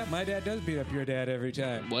time. Yeah, my dad does beat up your dad every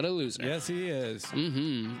time. What a loser. Yes, he is.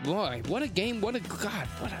 Boy, what a game. What a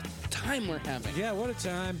time we're having. Yeah, what a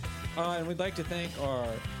time. And we'd like to thank our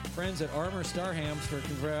friends at Armor Star Hams for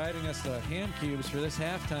providing us the hand cubes for this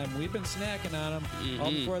halftime. We've been snacking on them all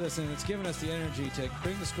before this, and it's given us the energy to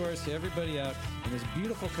bring the scores to everybody out in this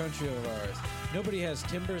beautiful country of ours. Nobody has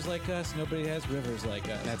timbers like us. Nobody has rivers like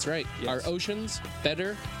us. That's right. Yes. Our oceans,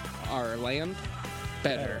 better. Our land,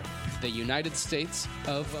 better. The United States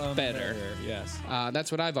of better. Yes.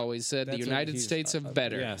 That's what I've always said. That's The what United he's- States of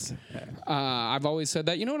better. Yes. I've always said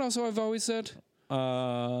that. You know what also I've always said?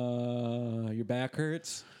 Your back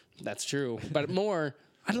hurts. That's true. But more,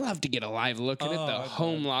 I'd love to get a live look at it, the I'd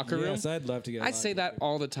home love- locker room. Yes, I'd love to get. I say that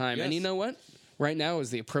all the time. And Yes. you know what? Right now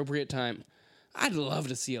is the appropriate time. I'd love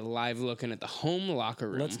to see a live look in at the home locker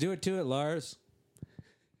room. Let's do it to it, Lars.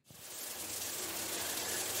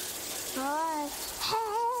 Hey, how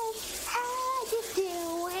you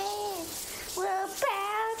doing? We're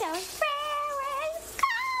about to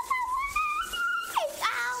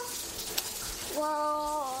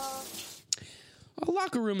Whoa. A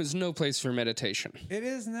locker room is no place for meditation. It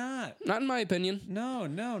is not. Not in my opinion. No.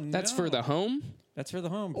 That's for the home. That's for the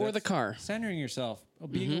home Or the That's car. Centering yourself.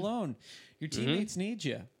 Being alone. Your teammates need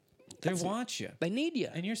you. They want you. They need you.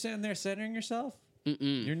 And you're sitting there centering yourself.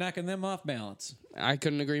 You're knocking them off balance. I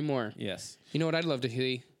couldn't agree more. Yes. You know what I'd love to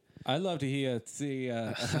see? I'd love to hear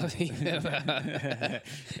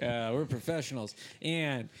we're professionals,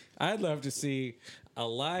 and I'd love to see a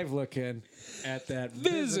live looking at that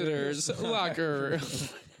Visitors locker room.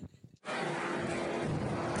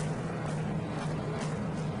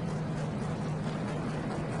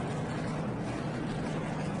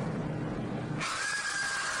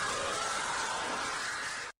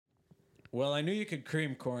 Well, I knew you could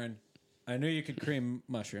cream corn. I knew you could cream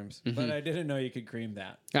mushrooms, but I didn't know you could cream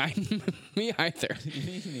that. Me either.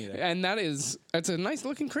 Me neither. And that's a nice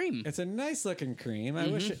looking cream. It's a nice looking cream. I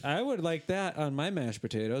wish I would like that on my mashed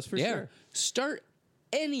potatoes for Yeah. sure. Start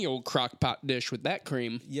any old crock pot dish with that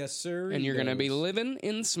cream, Yes, sir. and you're going to be living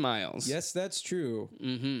in smiles. Yes, that's true.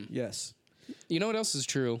 Mm-hmm. Yes. You know what else is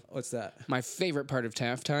true? What's that? My favorite part of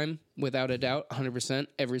halftime, without a doubt, 100%,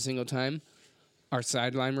 every single time, our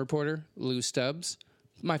sideline reporter, Lou Stubbs.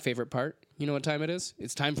 My favorite part. You know what time it is?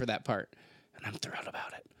 It's time for that part. And I'm thrilled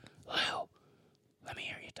about it. Lou, let me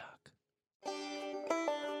hear you talk.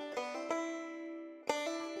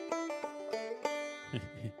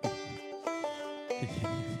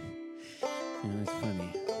 That's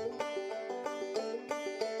funny.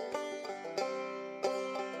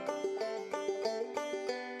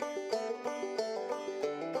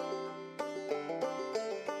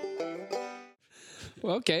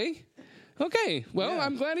 Okay. Well, Yeah.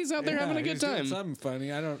 I'm glad he's out there having a good he's doing time. Something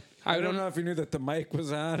funny. I don't don't- know if he knew that the mic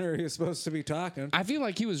was on or he was supposed to be talking. I feel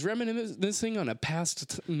like he was reminiscing on a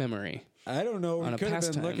past memory. I don't know. On He a could have been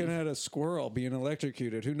pastime. looking at a squirrel being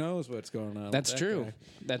electrocuted. Who knows what's going on? That's with that true. guy.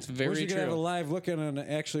 That's Wish very you could have a true. live looking on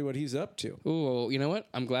actually what he's up to. Ooh, you know what?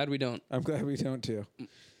 I'm glad we don't. I'm glad we don't too.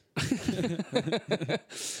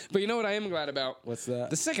 But you know what I am glad about? What's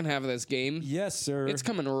that? The second half of this game. Yes, sir. It's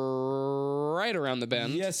coming right around the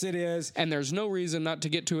bend. Yes, it is. And there's no reason not to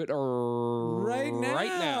get to it Right now.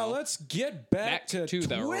 Right now. Let's get back to the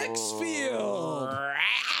Twixfield.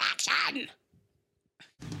 action.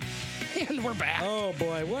 And we're back. Oh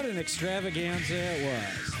boy, what an extravaganza it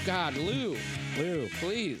was. God, Lou, Lou.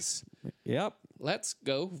 please, Yep. let's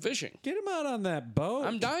go fishing. Get him out on that boat.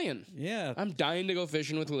 I'm dying. Yeah. I'm dying to go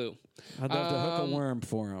fishing with Lou. I'd love to hook a worm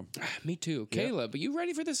for him. Me too. Caleb, are you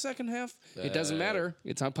ready for the second half? It doesn't matter.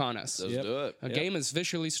 It's upon us. Let's Yep. do it. A game has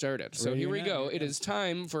officially started. So Ready here or we not, go. here It is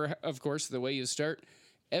time for, of course, the way you start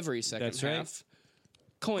every second That's right. half.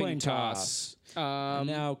 Coin Coin toss.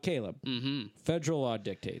 Now, Caleb, federal law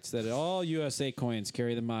dictates that all USA coins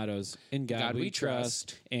carry the mottos "In God, we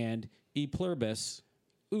trust" and "E pluribus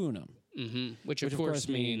unum," Which of course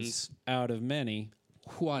means "Out of many,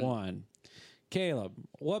 one. one." Caleb,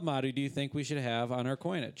 what motto do you think we should have on our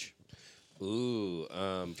coinage? Ooh,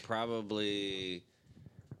 probably.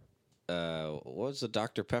 What was the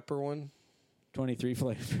Dr. Pepper one? 23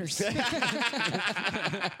 flavors.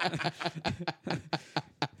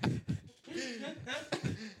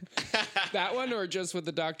 That one or just what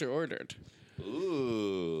the doctor ordered?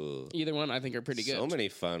 Ooh, Either one I think are pretty good. so many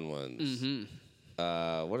fun ones.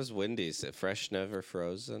 What is Wendy's? Fresh, never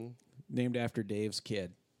frozen. Named after Dave's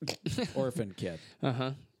kid. Orphan kid.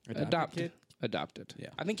 Adopted. Adopted. Yeah.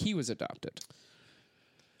 I think he was adopted.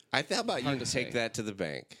 How about you to take say. that to the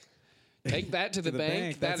bank? Take that to the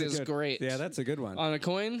bank. That That's a is good- great. Yeah, that's a good one. On a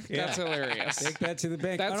coin? That's hilarious. Take that to the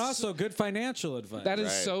bank. That's- And also good financial advice. That is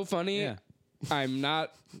Right. so funny. Yeah. I'm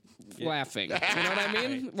not laughing. You know what I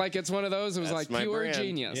mean? Like it's one of those. It was That's like my pure brand.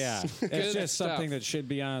 genius. Yeah. Good It's just stuff. something that should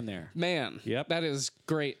be on there. Man. Yep. That is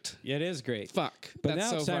great. It is great. Fuck. But That's now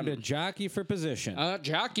so it's time fun. to jockey for position.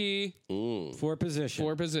 Jockey For position.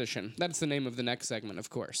 for position. That's the name of the next segment, of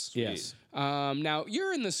course. Yes. Now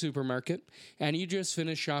you're in the supermarket and you just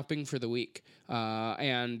finished shopping for the week,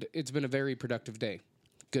 and it's been a very productive day.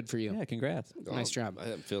 Good for you. Yeah, congrats. Nice job.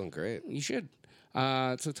 I'm feeling great. You should.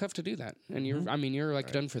 It's so tough to do that, and you're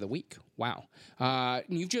like done for the week. Wow.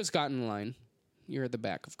 You've just gotten in line. You're at the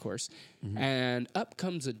back, of course, and up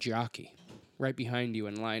comes a jockey right behind you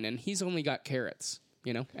in line, and he's only got carrots.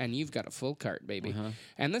 You know, and you've got a full cart, baby.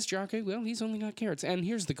 And this jockey, well, he's only got carrots. And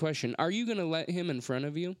here's the question: are you going to let him in front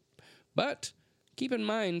of you? But keep in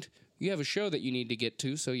mind, you have a show that you need to get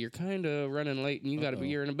to, so you're kind of running late, and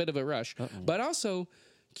you're in a bit of a rush. But also,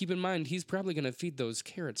 keep in mind, he's probably going to feed those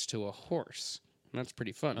carrots to a horse. And that's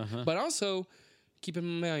pretty fun. But also, keep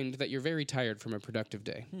in mind that you're very tired from a productive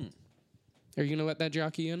day. Are you going to let that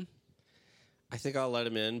jockey in? I think I'll let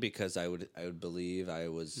him in because I would believe I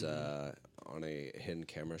was on a hidden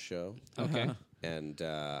camera show. Okay. And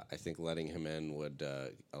I think letting him in would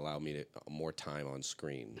allow me to more time on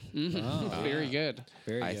screen. Very good.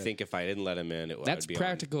 Very I good. think if I didn't let him in, That's I'd be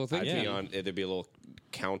practical I'd thinking. be on. There'd be a little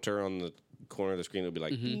counter on the corner of the screen. It would be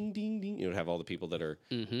like ding, ding, ding. You would have all the people that are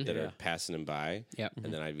are passing him by. Yep.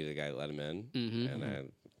 And then I'd be the guy that let him in,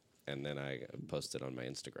 and then I post it on my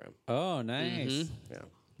Instagram. Oh, nice. Yeah.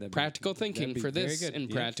 That'd be- Practical thinking that'd be for very this good. Yep.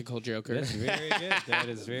 impractical joker. That's very good. That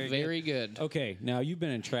is very, Very good. Okay, now you've been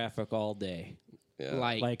in traffic all day. Yeah.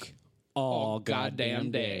 Like all goddamn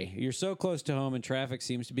goddamn day. day. You're so close to home and traffic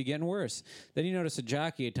seems to be getting worse. Then you notice a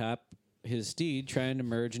jockey atop his steed trying to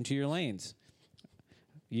merge into your lanes.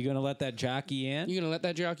 You gonna let that jockey in? You gonna let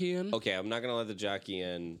that jockey in? Okay, I'm not gonna let the jockey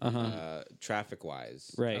in traffic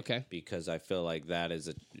wise, Right. Okay. Because I feel like that is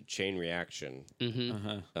a chain reaction. That's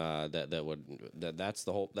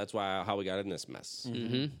the whole. That's why how we got in this mess.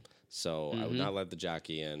 So I would not let the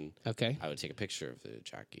jockey in. Okay. I would take a picture of the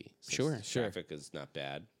jockey. Since Sure. Traffic is not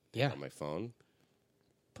bad. Yeah. On my phone.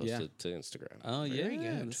 Post Yeah. it to Instagram. Oh Very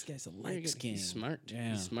yeah, good. this guy's a Very light good. skin. He's smart.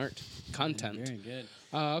 Yeah. He's smart. Content. Very good.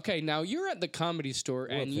 Okay, now you're at the Comedy Store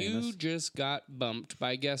and you famous. just got bumped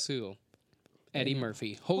by guess who? Eddie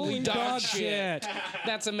Murphy. Holy dog shit.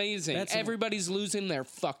 That's amazing. Everybody's losing their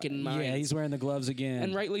fucking mind. Yeah, he's wearing the gloves again.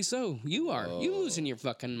 And rightly so. You are. You losing your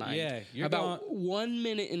fucking mind. Yeah, you're About 1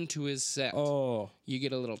 minute into his set, you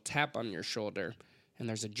get a little tap on your shoulder, and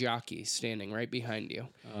there's a jockey standing right behind you.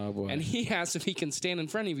 Oh, boy. And he asks if he can stand in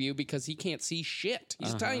front of you because he can't see shit.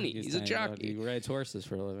 He's tiny. He's a tiny. jockey. He rides horses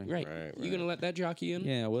for a living. Right. You gonna let that jockey in?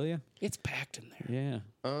 Yeah, will you? It's packed in there.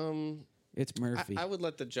 Yeah. It's Murphy. I would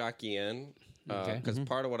let the jockey in. Because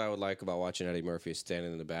part of what I would like about watching Eddie Murphy is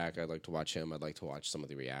standing in the back. I'd like to watch him. I'd like to watch some of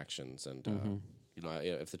the reactions. And, you know,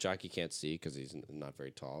 if the jockey can't see because he's not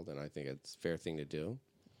very tall, then I think it's a fair thing to do.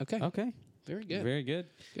 Okay. Very good. Very good.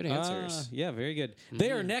 Good answers. Yeah, very good.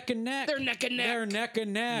 They are neck and neck. They're neck and neck. They're neck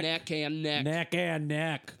and neck. Neck and neck. Neck and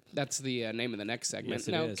neck. That's the name of the next segment. Yes,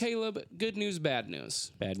 it now, is. Caleb, good news, bad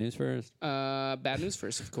news. Bad news first. Bad news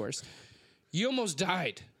first, of course. You almost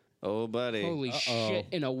died. Oh, buddy. Holy shit,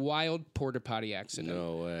 in a wild porta potty accident.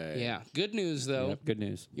 No way. Yeah. Good news, though. Yep, good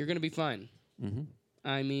news. You're going to be fine.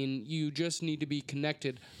 I mean, you just need to be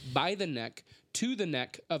connected by the neck to the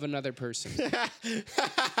neck of another person.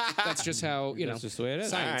 That's just how, you know, That's just the way it is.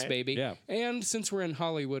 science, All right. baby. Yeah. And since we're in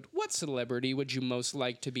Hollywood, what celebrity would you most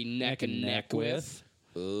like to be neck and neck with?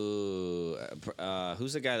 Ooh.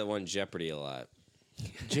 Who's the guy that won Jeopardy a lot?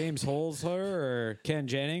 James Holzler or Ken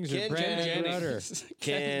Jennings Ken or Brad Jennings. Rutter?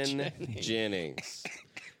 Ken Jennings.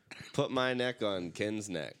 Put my neck on Ken's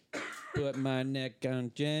neck. Put my neck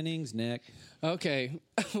on Jennings' neck. Okay.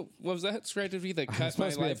 What was that strategy that cut my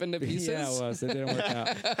Supposed to be life into pieces? Yeah, it was. It didn't work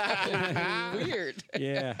out. Weird.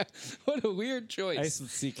 Yeah. What a weird I choice. used to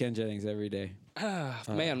see Ken Jennings every day.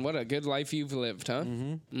 Man, what a good life you've lived, huh?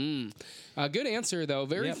 Good answer, though.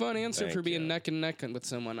 Very Yep. fun answer Thank for being you. neck and neck with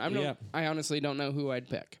someone. Yep. I honestly don't know who I'd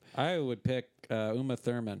pick. I would pick Uma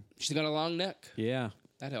Thurman. She's got a long neck. Yeah.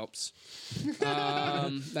 That helps.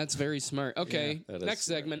 That's very smart. Okay, that is next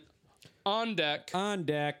smart. segment. On deck. On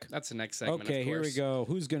deck. That's the next segment. Okay, of here we course. go.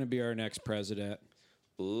 Who's going to be our next president?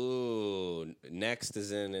 Ooh. Next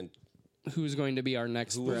is in Who's going to be our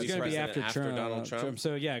next Who is It's president? going to be president after, after Trump. Donald Trump?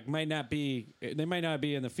 So yeah, it might not be. They might not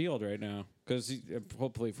be in the field right now because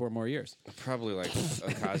hopefully 4 more years. probably like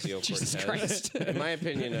Ocasio-Cortez. Jesus Christ. In my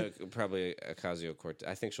opinion, probably Ocasio-Cortez.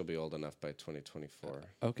 I think she'll be old enough by 2024.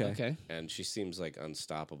 Okay. Okay. And she seems like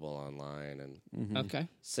unstoppable online. And Okay.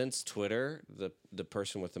 since Twitter, the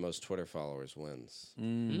person with the most Twitter followers wins.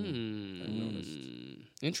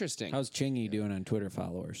 Interesting. How's Chingy doing on Twitter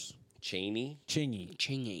followers? Cheney? Chingy.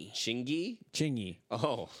 Chingy. Chingy? Chingy.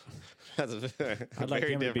 Oh, that's I'd like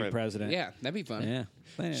very him to be different. president. Yeah, that'd be fun. Yeah.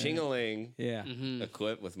 Chingaling, Yeah.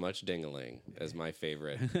 equipped with much dingaling, is my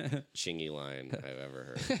favorite chingy line I've ever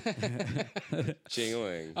heard.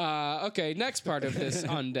 Chingaling. Okay, next part of this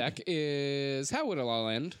on deck is how would it all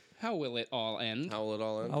end? How will it all end? How will it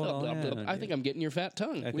all end? How will it Blah, all blah, end? blah. I think I'm getting your fat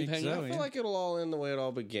tongue. I We've think hung so, out. I feel like it'll all end the way it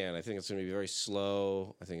all began. I think it's going to be very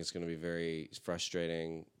slow. I think it's going to be very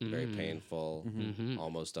frustrating, very painful,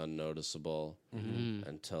 almost unnoticeable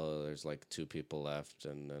until there's like 2 people left,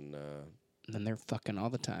 and then And they're fucking all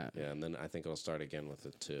the time. yeah, and then I think it'll start again with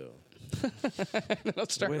the 2. It'll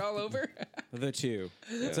start With- all over. The 2.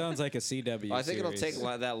 It sounds like a CW. Well, I think it'll series.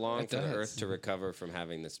 take that long for the does. Earth to recover from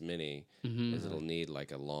having this mini, because it'll need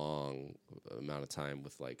like a long amount of time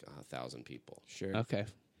with like 1,000 people. Sure. Okay.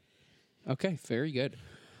 Okay, very good.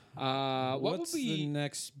 What What's would the be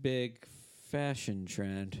next big fashion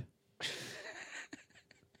trend?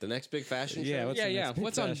 The next big fashion Yeah, trend? what's yeah, the yeah. next big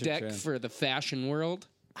What's on fashion deck trend? for the fashion world?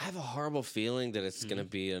 I have a horrible feeling that it's going to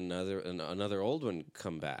be another old one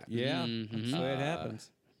come back. Yeah, that's the way it happens.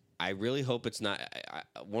 I really hope it's not.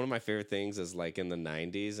 One of my favorite things is like in the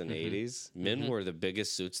 90s and 80s, men wore the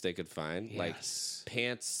biggest suits they could find, like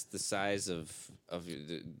pants the size of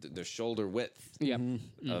their shoulder width Yep.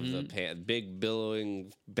 of the pant, big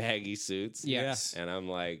billowing baggy suits. Yes. And I'm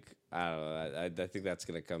like, I don't know. I think that's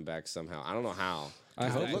going to come back somehow. I don't know how. I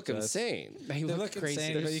 'Cause hope they look it does. insane. They They look look crazy.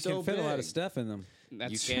 insane, They're but you so can fit a lot big. of stuff in them.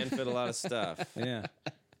 You can fit a lot of stuff. Yeah.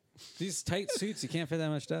 These tight suits, you can't fit that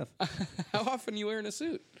much stuff. How often you wearing a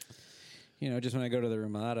suit? You know, just when I go to the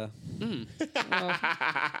Ramada.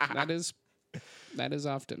 That is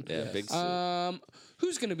often. Yeah, big suit.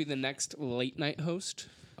 Who's going to be the next late night host?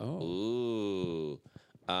 Ooh.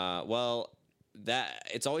 Well, that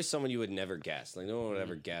it's always someone you would never guess. Like no one would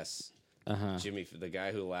ever guess. Jimmy, the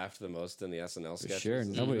guy who laughed the most in the SNL sketches. Sure,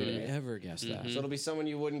 nobody would ever guess that. So it'll be someone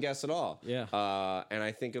you wouldn't guess at all. Yeah. And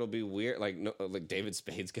I think it'll be weird. Like like David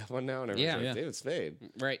Spade's got one now, and everyone's Yeah. like, Yeah. David Spade.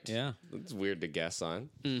 Right. Yeah. It's weird to guess on.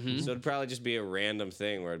 So it'd probably just be a random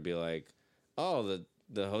thing where it'd be like, oh,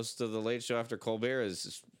 the host of the Late Show after Colbert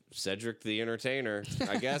is Cedric the Entertainer.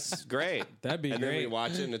 I guess great. That'd be and then we great.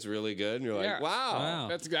 watch it and it's really good. And you're like, Yeah. wow.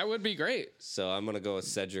 Wow. That would be great. So I'm gonna go with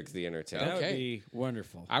Cedric the Entertainer. That would Okay. be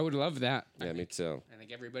wonderful. I would love that. Yeah, me too. I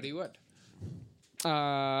think everybody would.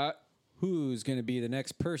 Who's going to be the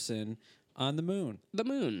next person on the moon? The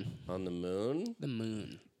moon. On the moon. The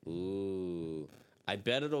moon. Ooh, I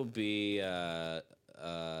bet it'll be. I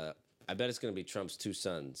bet it's gonna be Trump's two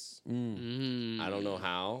sons. I don't know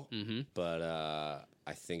how, but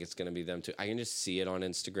I think it's gonna be them two. I can just see it on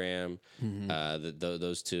Instagram.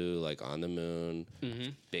 Those two like on the moon,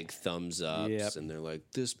 big thumbs ups, Yep. and they're like,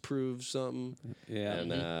 "This proves something." Yeah.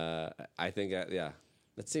 And I think that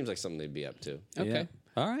seems like something they'd be up to. Okay. Yeah.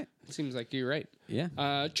 All right. Seems like you're right.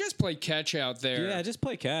 Yeah. Just play catch out there. Yeah, just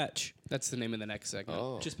play catch. That's the name of the next segment.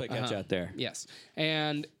 Oh, Just play catch out there. Yes.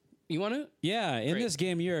 And you want to? Yeah, in this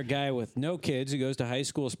game, you're a guy with no kids who goes to high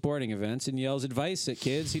school sporting events and yells advice at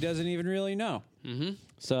kids he doesn't even really know. Mm-hmm.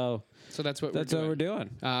 So So that's what we're doing.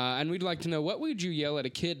 And we'd like to know, what would you yell at a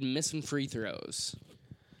kid missing free throws?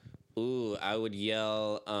 Ooh, I would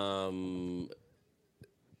yell,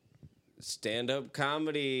 stand-up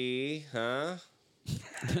comedy, huh?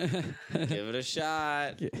 Give it a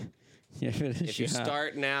shot. If you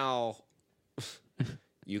start now,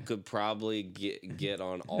 you could probably get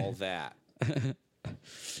on all that.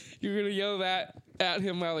 You're going to yell that at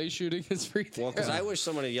him while he's shooting his free throw? Well, because I wish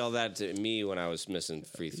someone had yelled that to me when I was missing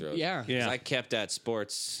free throws. Yeah. 'Cause I kept at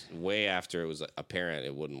sports way after it was apparent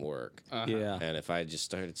it wouldn't work. Yeah. And if I had just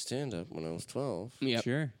started stand-up when I was 12. Yep.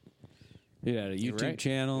 Sure. You had a YouTube right.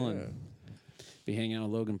 channel and be hanging out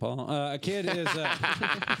with Logan Paul. A kid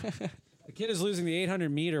is losing the 800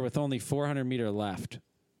 meter with only 400 meter left.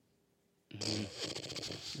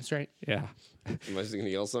 That's right. Yeah. Am I just going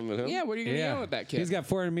to yell something at him? Yeah, what are you going to yell at that kid? He's got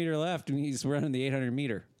 400 meter left and he's running the 800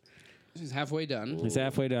 meter. He's halfway done. He's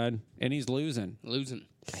halfway done and he's losing. Losing.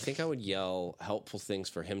 I think I would yell helpful things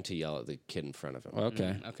for him to yell at the kid in front of him.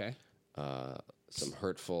 Okay. Okay. Some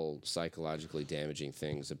hurtful, psychologically damaging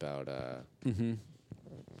things about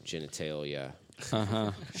genitalia,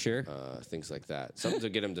 Sure. things like that. Something to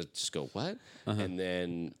get him to just go, what? And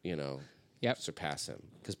then, Yep. surpass him.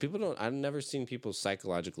 Because people don't, I've never seen people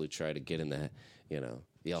psychologically try to get in the,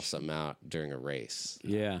 yell something out during a race.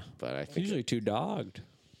 Yeah. But I think, Usually too dogged.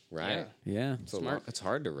 right? Yeah. It's, it's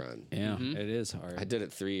hard to run. Yeah. It is hard. I did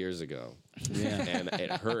it 3 years ago. Yeah. And it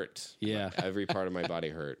hurt. Yeah. Every part of my body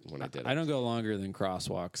hurt when I did it. I don't go longer than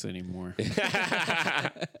crosswalks anymore.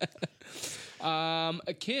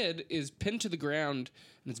 A kid is pinned to the ground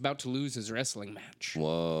and is about to lose his wrestling match.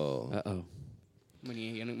 Whoa. Uh-oh. What are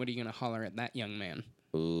you gonna holler at that young man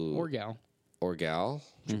Ooh. or gal? Or gal?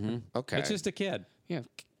 Mm-hmm. Okay. It's just a kid. Yeah,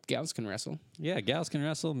 gals can wrestle. Yeah, gals can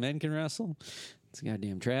wrestle, men can wrestle. It's a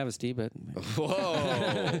goddamn travesty, but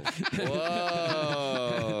Whoa.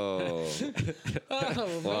 Whoa.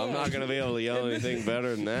 Well, I'm not going to be able to yell anything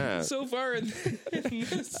better than that. So far in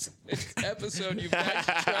this episode, you've got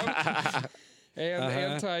Trump and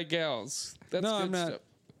anti-gals. That's No, good I'm not. stuff.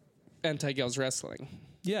 Anti-gals wrestling.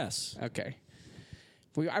 yes. Okay.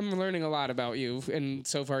 I'm learning a lot about you, and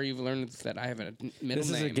so far you've learned that I have a middle This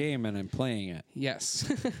is name. a game and I'm playing it.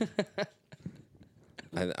 Yes.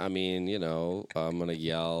 I mean, I'm going to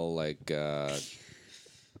yell like, your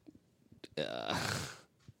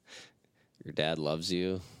dad loves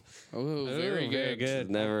you. Oh, very very good. good. It's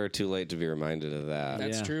never too late to be reminded of that.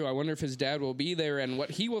 That's Yeah. true. I wonder if his dad will be there and what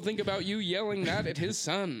he will think about you yelling that at his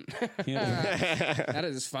son. That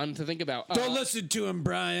is fun to think about. Don't listen to him,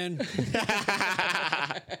 Brian.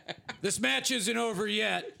 This match isn't over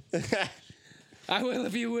yet. I will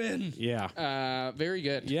if you win. Yeah. Very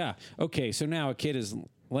good. Yeah. Okay, so now a kid is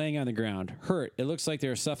laying on the ground, hurt. It looks like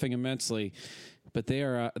they're suffering immensely, but they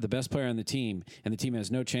are the best player on the team, and the team has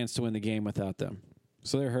no chance to win the game without them.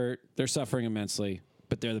 So they're hurt, they're suffering immensely,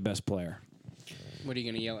 but they're the best player. What are you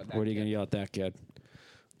going to yell at that? What are you going to yell at that kid?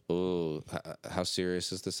 Ooh, how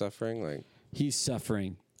serious is the suffering? Like, He's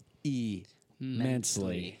suffering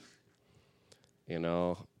immensely.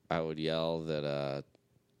 I would yell that,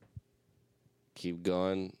 keep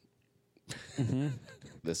going.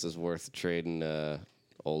 This is worth trading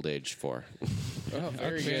old age for. Oh,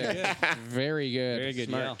 very good. Very good. Very good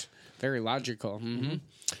Smart. yell. Very logical. Mm-hmm.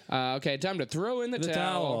 Okay, time to throw in the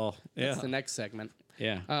towel. Yeah. That's the next segment.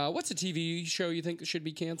 Yeah. What's a TV show you think should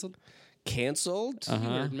be canceled? Canceled? You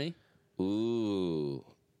heard me. Ooh.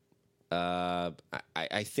 I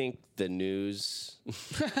think the news.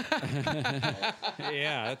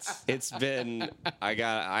 Yeah, It's been. I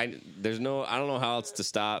don't know how else to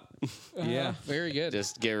stop. yeah. Very good.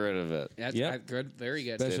 Just get rid of it. That's Yep. good. Very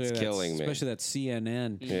good. Especially It's that- killing me. Especially that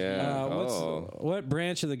CNN. Yeah. What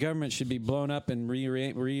branch of the government should be blown up and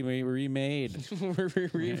remade?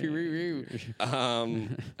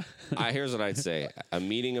 Here's what I'd say: a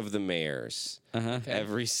meeting of the mayors.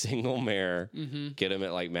 Every single mayor, get them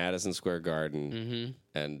at like Madison Square Garden,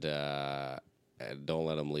 and don't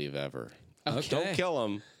let them leave ever. Okay. Don't kill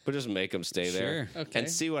them, but just make them stay there Sure. Okay. and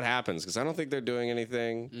see what happens. Because I don't think they're doing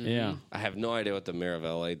anything. Yeah. I have no idea what the mayor of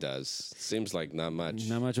LA does. Seems like not much.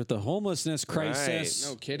 Not much with the homelessness crisis.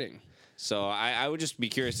 No kidding. So I would just be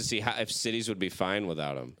curious to see if cities would be fine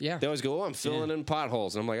without him. Yeah. They always go, "Oh, I'm filling in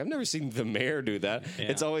potholes," and I'm like, I've never seen the mayor do that.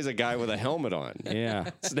 It's always a guy with a helmet on.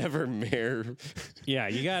 Yeah. It's never mayor. Yeah,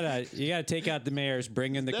 you gotta take out the mayors,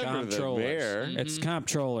 bring in the Never the comptrollers. mayor. It's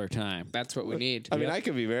comptroller time. That's what we need. I mean, I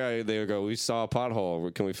could be mayor. They would go, "We saw a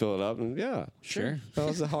pothole. Can we fill it up?" And yeah, Sure.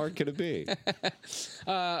 How hard could it be?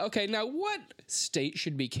 Okay, now what state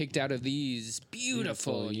should be kicked out of these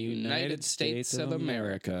beautiful United States of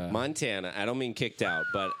America? Montana. I don't mean kicked out,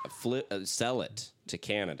 but sell it to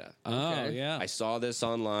Canada. Oh, Okay. yeah. I saw this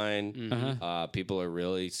online. People are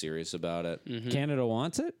really serious about it. Canada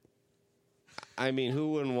wants it? I mean, who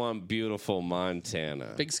wouldn't want beautiful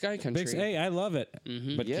Montana? Big Sky Country. Hey, I love it.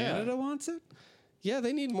 But Yeah. Canada wants it? Yeah,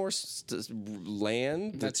 they need more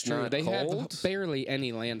land. That's That's true. Not They cold. have barely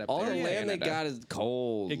any land up All there. the in land they Canada. got is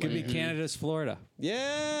cold. It could be Canada's Florida.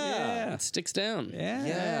 Yeah. It sticks down. Yeah.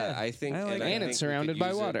 Yeah, I think, I like I it. And think it's we surrounded could by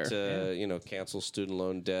use it water. To cancel student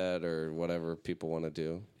loan debt or whatever people want to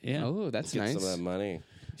do. Yeah. Oh, that's Get nice. some of that money.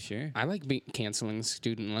 Sure. I like canceling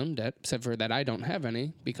student loan debt, except for that I don't have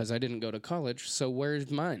any because I didn't go to college. So where's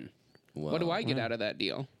mine? What do I get out of that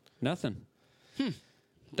deal? Nothing.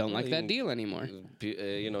 Don't like you that can- deal anymore.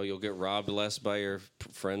 You'll get robbed less by your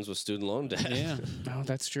friends with student loan debt. Yeah. Oh,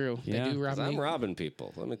 that's true. Yeah. They do rob 'Cause I'm me. robbing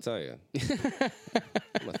people. Let me tell you,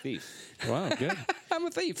 I'm a thief. Wow, good. I'm a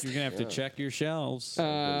thief. You're going to have to check your shelves.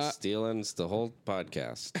 I've been stealing the whole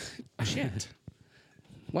podcast. Shit.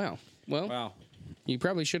 Wow. Well, Wow. you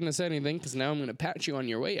probably shouldn't have said anything because now I'm going to pat you on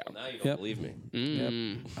your way out. Now you don't Yep. believe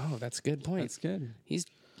me. Oh, that's a good point. That's good. He's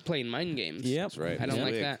playing mind games. Yep. That's right. I don't It's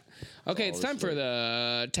like big. that. Okay, it's always time for big.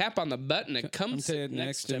 the tap on the button. It comes Sit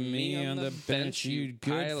next to me on the bench, you good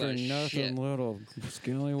pile for of nothing shit. little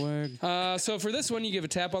scallywag. So for this one, you give a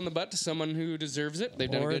tap on the butt to someone who deserves it. They've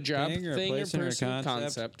done Or a good job. thing or Thing or person or person,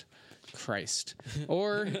 concept. Christ.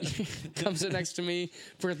 Or comes it next to me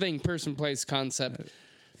for a thing, person, place, concept.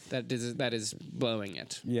 That is blowing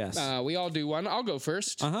it. Yes. We all do one. I'll go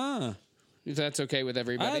first. Uh-huh. If that's okay with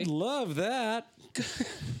everybody. I'd love that.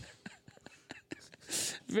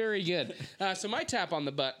 Very good. So my tap on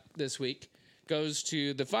the butt this week goes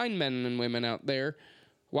to the fine men and women out there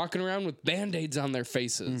walking around with Band-Aids on their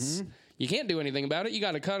faces. You can't do anything about it. You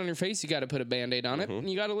got a cut on your face. You got to put a Band-Aid on it. And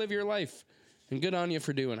you got to live your life. And good on you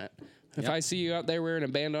for doing it. If I see you out there wearing a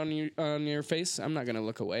band on your face, I'm not going to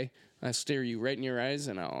look away. I'll stare you right in your eyes,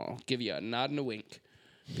 and I'll give you a nod and a wink.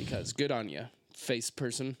 Because good on you, face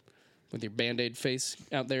person. With your Band-Aid face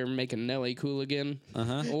out there making Nelly cool again.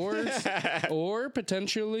 Or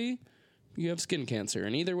potentially you have skin cancer.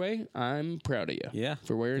 And either way, I'm proud of you Yeah.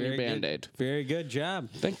 for wearing your Very good. Band-Aid. Very good job.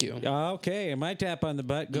 Thank you. Okay, and my tap on the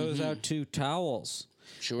butt goes out to towels.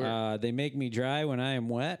 Sure. They make me dry when I am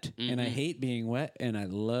wet, and I hate being wet, and I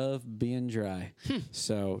love being dry.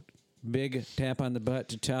 So, big tap on the butt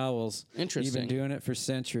to towels. Interesting. You've been doing it for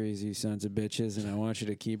centuries, you sons of bitches, and I want you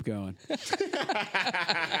to keep going.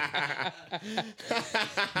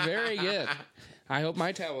 Very good. I hope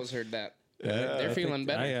my towels heard that. They're feeling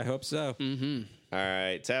better. I hope so. All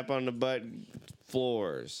right, tap on the butt.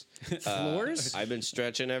 Floors. Floors? I've been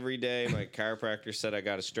stretching every day. My chiropractor said I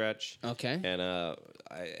got to stretch. Okay. And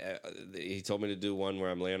he told me to do one where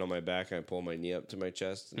I'm laying on my back and I pull my knee up to my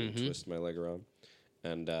chest and twist my leg around.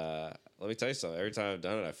 And let me tell you something. Every time I've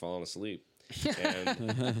done it, I've fallen asleep.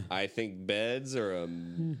 And I think beds are a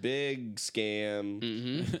big scam.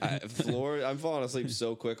 I'm falling asleep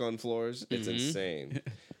so quick on floors. It's insane.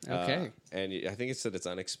 Okay. And I think it said it's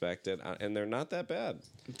unexpected, and they're not that bad.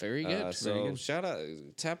 Very good. So shout out,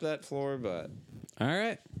 tap that floor, but All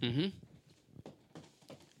right.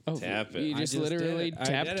 Oh, tap it. You I just just did literally it. I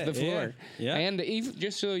tapped did it. the floor. Yeah. And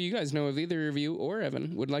just so you guys know, if either of you or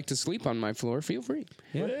Evan would like to sleep on my floor, feel free.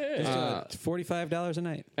 Yeah. Just $45 a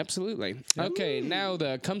night. Absolutely. Okay, now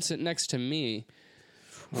come sit next to me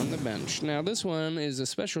on the bench. Now, this one is a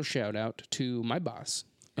special shout out to my boss.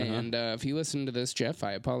 And if you listen to this, Jeff,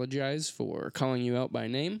 I apologize for calling you out by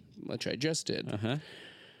name, which I just did.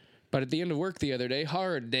 But at the end of work the other day,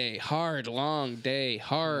 long day,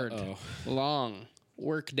 long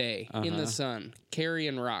work day in the sun,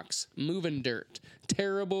 carrying rocks, moving dirt,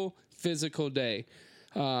 terrible physical day.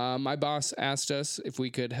 My boss asked us if we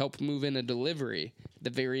could help move in a delivery at the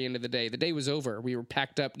very end of the day. The day was over. We were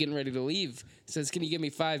packed up, getting ready to leave. He says, can you give me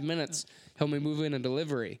 5 minutes? Help me move in a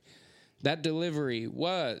delivery. That delivery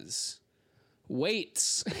was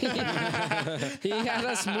weights. He had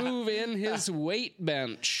us move in his weight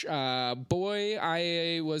bench. Boy,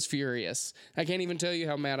 I was furious. I can't even tell you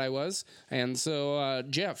how mad I was. And so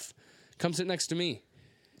Jeff, come sit next to me.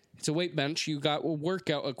 It's a weight bench. You got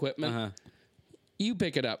workout equipment. You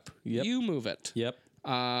pick it up. Yep. You move it. Yep.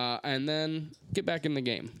 And then get back in the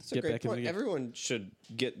game. It's a Get great back in the point. game. Everyone should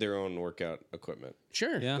get their own workout equipment.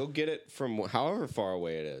 Sure. Yeah. Go get it from however far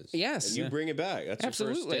away it is. Yes. And you Yeah. bring it back. That's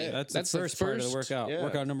Absolutely. your first day. That's the first part of the workout. Yeah.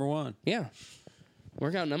 Workout number 1. Yeah.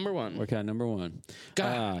 Workout number 1. Workout number 1.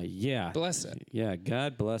 God yeah. bless it. Yeah,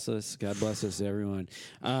 God bless us. God bless us, everyone.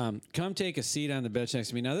 Come take a seat on the bench next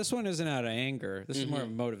to me. Now, this one isn't out of anger. This is more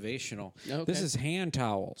motivational. Okay. This is hand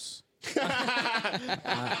towels.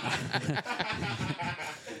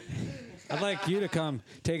 I'd like you to come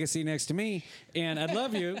take a seat next to me, and I'd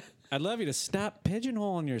love you to stop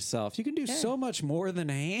pigeonholing yourself. You can do so much more than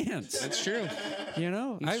hands. That's true. You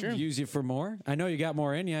know, I true. use you for more. I know you got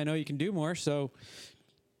more in you. I know you can do more. So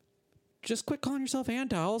just quit calling yourself hand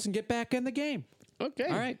towels and get back in the game. Okay.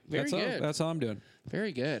 All right. Very that's good. All, that's all I'm doing.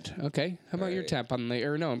 Very good. Okay. How about your tap on the,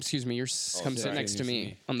 or no, excuse me, come sit sorry. next to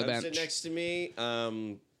me on the Come bench. sit next to me.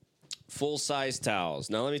 Full-size towels.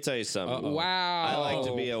 Now, let me tell you something. Wow. I like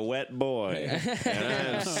to be a wet boy.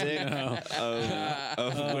 And I'm sick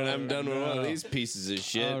of when I'm done with one of these pieces of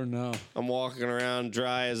shit. Oh, no. I'm walking around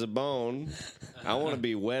dry as a bone. I want to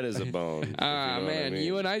be wet as a bone. if you know what I Man, mean.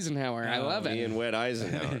 you and Eisenhower. I love Me it. and Wet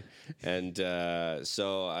Eisenhower. And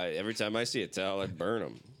so every time I see a towel, I burn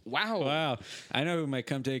them. Wow. Wow. I know who might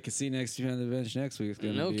come take a seat next to you on the bench next week. It's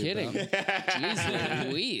gonna No be kidding. about- Jeez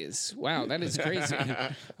Louise. Wow, that is crazy.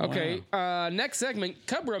 Okay, next segment,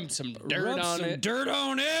 Cub rubbed some dirt Rub on some it. dirt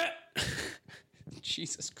on it.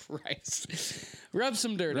 Jesus Christ. Rub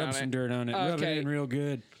some dirt on Rub some it. dirt on it. Rub it Okay. in real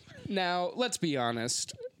good. Now, let's be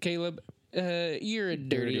honest. Caleb, you're a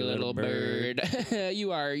dirty little bird.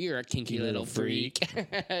 You're a kinky little freak.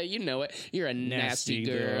 You know it. You're a nasty Nasty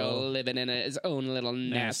girl girl. living in his own little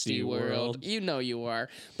nasty Nasty world. world. You know you are.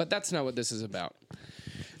 But that's not what this is about.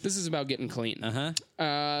 This is about getting clean.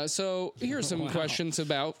 So here are some questions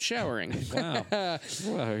about showering. Wow.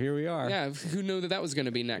 Well, here we are. Yeah, who knew that was going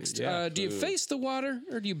to be next? Yeah. Do you face the water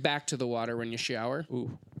or do you back to the water when you shower?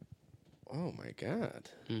 Ooh. Oh, my God.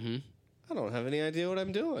 Mm-hmm. I don't have any idea what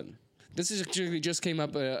I'm doing. This is actually just came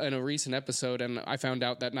up in a recent episode, and I found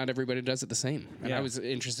out that not everybody does it the same. And Yeah. I was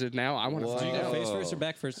interested now. I want to Whoa. find out. Face first or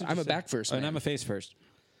back first? I'm a back first, And man. I'm a face first.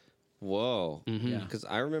 Whoa. Yeah. Because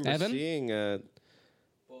I remember Evan? seeing...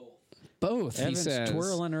 Both, he Evan's says.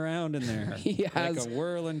 twirling around in there. He has- like a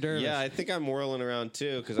whirling dervish. yeah, I think I'm whirling around,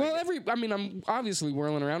 too. Cause Well, I'm obviously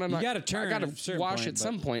whirling around. I'm not. gotta turn I gotta at a certain wash point, at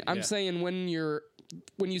some but- point. I'm yeah. saying when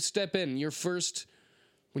you step in, when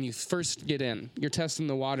you first get in, you're testing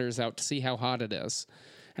the waters out to see how hot it is,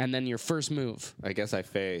 and then your first move, I guess I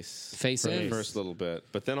face face for the in. first little bit,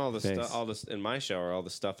 but then all the Face. stuff, all this in my shower, all the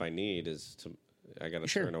stuff I need is to. I got to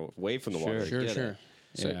Sure. turn away from the water. to Sure, get sure. it.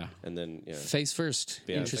 Yeah. And then Face first.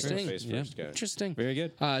 yeah, I think I'm a Interesting. face first guy. Interesting. Very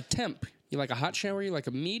good. Temp. You like a hot shower? You like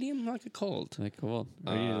a medium? You like a cold? Like cool.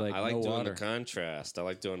 Or you I like no doing water. the contrast. I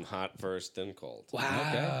like doing hot first, then cold.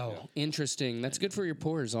 Wow. Interesting. That's good for your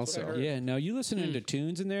pores also. Yeah. Now you listening to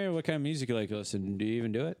tunes in there? What kind of music you like to listen? Do you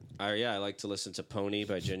even do it? I like to listen to Pony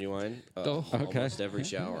by Genuine. Oh, okay. Almost every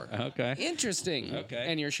shower. Okay. Interesting. Okay.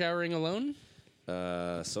 And you're showering alone?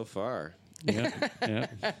 So far. yeah. Yeah.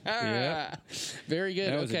 Yeah. Very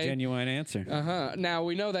good. That was okay. a genuine answer. Now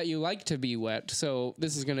we know that you like to be wet, so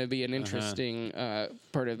this is going to be an interesting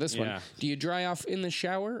part of this one. Yeah. Do you dry off in the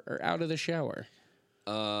shower or out of the shower?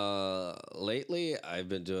 Lately I've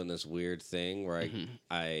been doing this weird thing where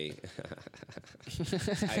I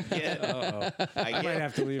I might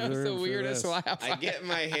have to leave the room. The for weirdest this. laugh. I get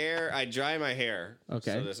my hair, I dry my hair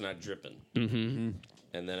Okay. so that it's not dripping. Mm-hmm.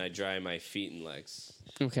 And then I dry my feet and legs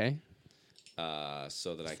Okay.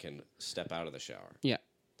 so that I can step out of the shower. Yeah.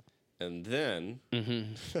 And then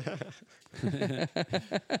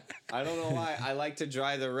I don't know why I like to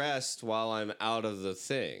dry the rest while I'm out of the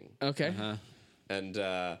thing. Okay. And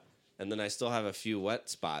then I still have a few wet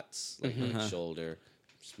spots like my shoulder,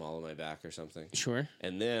 small of my back or something. Sure.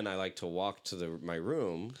 And then I like to walk to my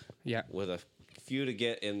room Yeah. with a few to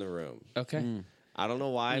get in the room. Okay. I don't know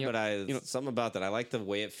why, You but know- something about that. I like the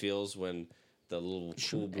way it feels when the little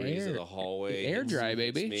cool breeze of the hallway. Air dry,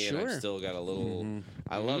 baby. Me, Sure. And I've still got a little.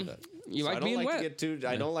 I love it. You So like I don't being like wet. To get too,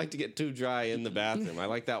 I don't like to get too dry in the bathroom. I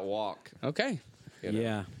like that walk. Okay. You know?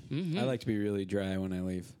 Yeah. I like to be really dry when I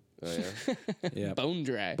leave. Oh, yeah. Yeah. Bone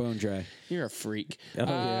dry. Bone dry. You're a freak. Oh,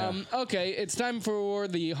 yeah. Okay, it's time for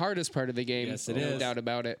the hardest part of the game. Yes, it no is. doubt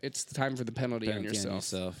about it. It's time for the penalty on yourself.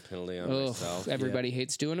 Penalty on Ugh, myself. everybody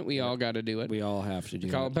hates doing it. We all got to do it. We all have to do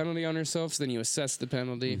Call a it. penalty on yourselves, then you assess the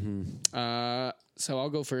penalty. So I'll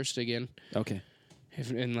go first again, Okay.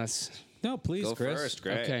 unless No, please, Go Chris. first.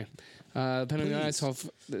 Great. okay. The penalty on myself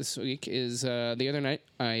this week is the other night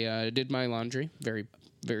I did my laundry very,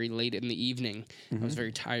 very late in the evening. I was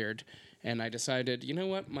very tired, and I decided, you know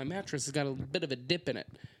what, my mattress has got a bit of a dip in it.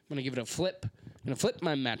 I'm gonna give it a flip. I'm gonna flip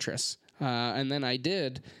my mattress. And then I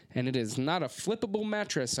did, and it is not a flippable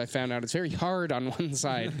mattress. I found out it's very hard on one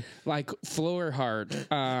side, like floor hard.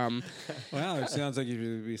 Wow, it sounds like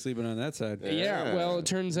you'd be sleeping on that side. Yeah, well, it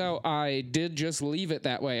turns out I did just leave it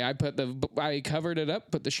that way. I covered it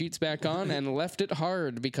up, put the sheets back on, and left it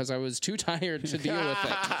hard because I was too tired to deal with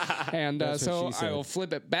it. And That's what so she said. I will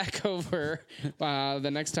flip it back over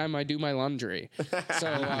the next time I do my laundry.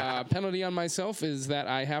 So penalty on myself is that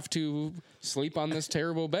I have to sleep on this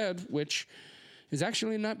terrible bed, which has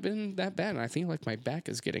actually not been that bad. I feel like my back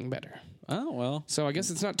is getting better. Oh, well. So I guess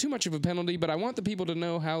it's not too much of a penalty, but I want the people to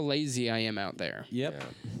know how lazy I am out there. Yep.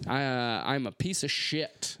 I'm a piece of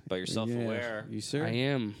shit. But you're self-aware. You sir? I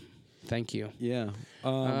am. Thank you. Yeah.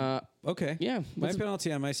 Okay. Yeah. My what's-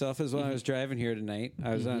 penalty on myself is when I was driving here tonight.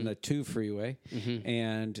 I was on the 2 freeway,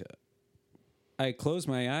 and I closed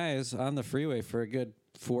my eyes on the freeway for a good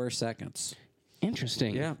 4 seconds.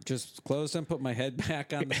 Interesting. Yeah, just closed them, put my head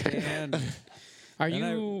back on the stand. Are And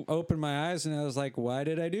you? I opened my eyes and I was like, why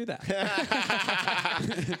did I do that?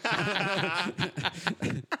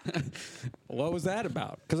 What was that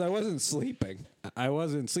about? Because I wasn't sleeping. I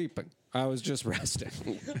was just resting.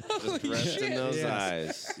 Just resting those Yes.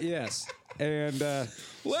 eyes. Yes. And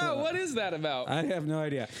Wow. What is that about? I have no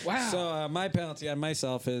idea. Wow. So my penalty on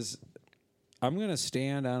myself is I'm going to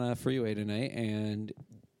stand on a freeway tonight and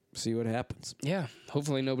see what happens. Yeah.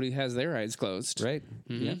 Hopefully nobody has their eyes closed. Right?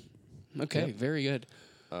 Yeah. Okay. Very good.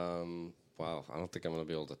 Wow, I don't think I'm going to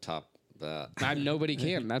be able to top that. Nobody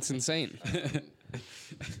can. That's insane.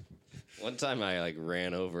 One time I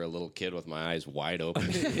ran over a little kid with my eyes wide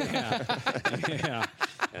open. Yeah.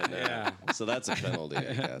 And, so that's a penalty,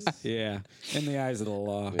 I guess. Yeah. In the eyes of the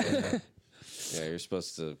law. Yeah, you're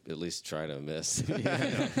supposed to at least try to miss.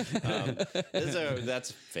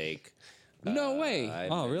 That's fake. No way. I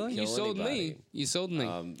Oh, didn't really? You kill sold anybody. me. You sold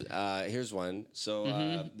me. Here's one.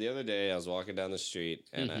 So the other day I was walking down the street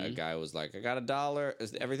and a guy was like, I got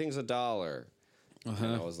 $1. Everything's $1.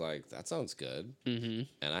 And I was like, that sounds good. And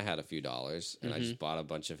I had a few dollars and I just bought a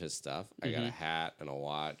bunch of his stuff. I got a hat and a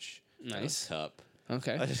watch Nice. and a cup.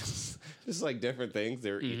 Okay. Just like different things.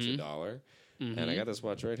 They were each $1. And I got this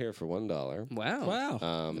watch right here for $1. Wow.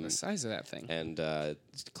 Wow. The size of that thing. And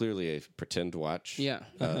it's clearly a pretend watch. Yeah.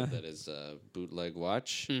 That is a bootleg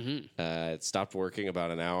watch. It stopped working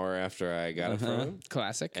about an hour after I got it from him.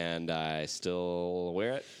 Classic. And I still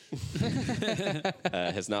wear it.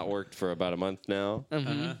 Has not worked for about a month now.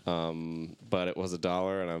 But it was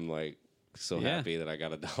 $1, and I'm like so Yeah. happy that I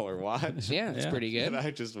got $1 watch. Yeah, it's pretty good. And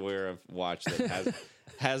I just wear a watch that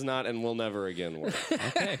has not and will never again work.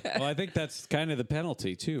 Okay. Well, I think that's kind of the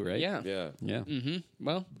penalty too, right? Yeah. Yeah. Yeah.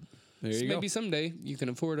 Well, There you maybe go. someday you can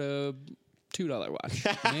afford a $2 watch.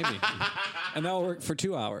 Maybe. And that'll work for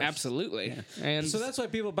 2 hours. Absolutely. And So that's why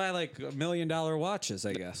people buy like $1 million watches,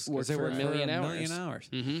 I guess. 'cause Work they for work a million for a hours. million hours.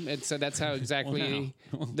 and so that's how exactly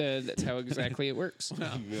that's how exactly it works.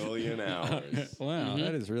 A million hours. Wow,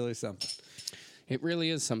 that is really something. It really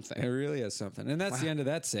is It something. really is something. And that's the end of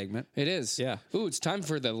that segment. It is. Yeah. Ooh, it's time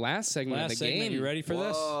for the last segment Last of the segment, game. you ready for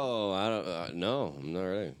this? Whoa, I don't. No, I'm not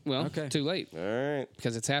ready. Well, Okay. too late All right.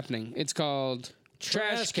 because it's happening. It's called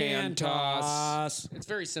Trash Can Toss. It's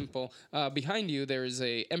very simple. Behind you, there is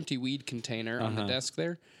a empty weed container on the desk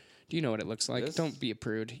there. Do you know what it looks like? This? Don't be a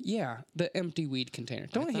prude. Yeah, the empty weed container.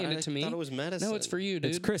 Don't hand it to me. I thought it was medicine. No, it's for you,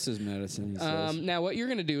 dude. It's Chris's medicine, he says. Now, what you're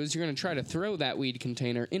going to do is you're going to try to throw that weed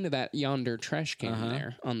container into that yonder trash can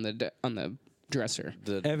there on the dresser.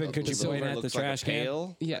 Evan, could you silver point at the looks like a trash can?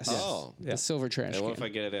 pail? Yes. Oh. The silver trash And what if can. I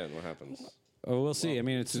get it in? What happens? Oh, we'll see. I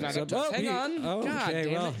mean, it's not up to us. Hang on. Oh, God okay.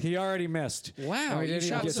 damn Well, it. he already missed. Wow, we you didn't even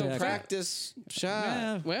shot get so to that. Practice shot.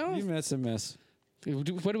 Yeah, Well- you missed a miss. What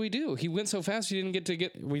do we do? He went so fast, you didn't get to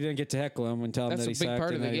get. We didn't get to heckle him and tell him That's that he a big sucked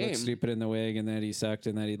part and of that the he looked game. stupid in the wig and that he sucked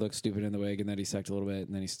and that he looked stupid in the wig and that he sucked a little bit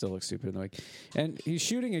and then he still looks stupid in the wig. And he's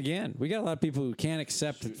shooting again. We got a lot of people who can't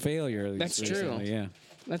accept failure. That's recently, true.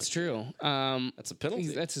 Yeah. That's true. That's a penalty.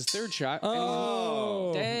 That's his third shot.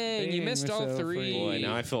 Oh, Dang, you missed all so three. Boy,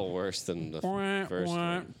 now I feel worse than the first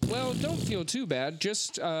one. Well, don't feel too bad.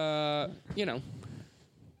 Just don't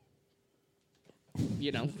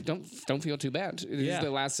feel too bad. This is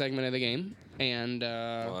the last segment of the game, and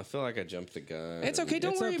Well, I feel like I jumped the gun. it's okay.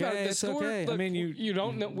 Don't worry about it. The It's score. okay. Look, I mean, you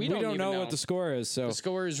don't know. We don't even know what the score is. So The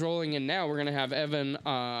score is rolling in now. We're gonna have Evan,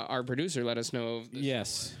 our producer, let us know.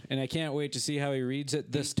 yes, and I can't wait to see how he reads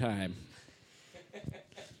it this time.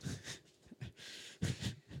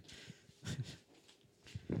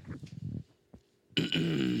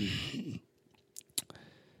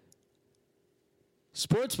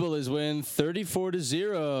 Sports Bullies win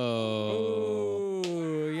 34-0. Oh,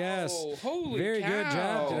 yes. Oh, holy Very cow. good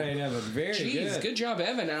job tonight, Evan. Very Jeez, good job,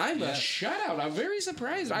 Evan. And I'm a shutout. I'm very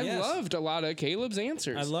surprised. I Yes. loved a lot of Caleb's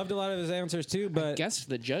answers. I loved a lot of his answers, too, but Guess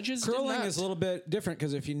the judges did curling not. is a little bit different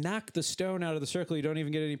because if you knock the stone out of the circle, you don't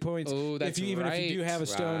even get any points. Oh, that's if you do right. have a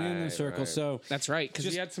stone in the Right, circle. right. So That's right, because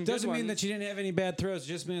just you had some good doesn't mean ones. that you didn't have any bad throws. It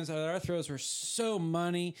just means that our throws were so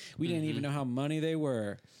money, we didn't even know how money they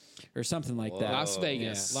were. Or something like that. Las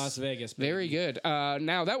Vegas. Yeah, Las Vegas. baby. Very good.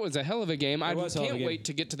 Now, that was a hell of a game. I was a hell of a can't game. wait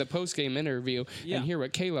to get to the post-game interview Yeah. and hear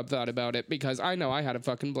what Caleb thought about it, because I know I had a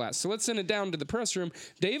fucking blast. So let's send it down to the press room.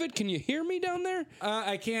 David, can you hear me down there?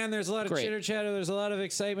 I can. There's a lot of Great. chitter chatter. There's a lot of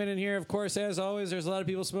excitement in here. Of course, as always, there's a lot of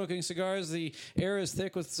people smoking cigars. The air is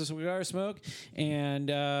thick with cigar smoke. And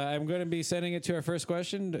I'm going to be sending it to our first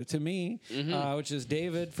question to me, which is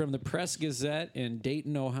David from the Press Gazette in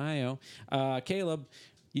Dayton, Ohio. Caleb,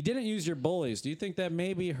 you didn't use your bullies. Do you think that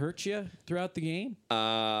maybe hurt you throughout the game?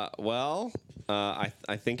 I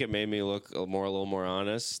think it made me look a little more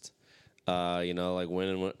honest. Like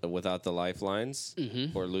winning without the lifelines,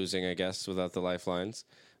 or losing, I guess, without the lifelines.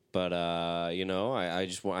 But I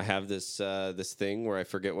have this this thing where I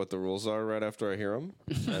forget what the rules are right after I hear them,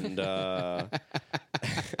 and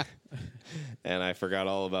and I forgot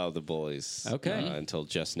all about the bullies. Okay. Until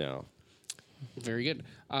just now. Very good.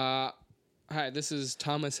 Hi, this is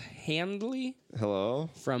Thomas Handley Hello.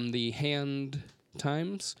 from the Hand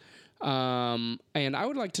Times. And I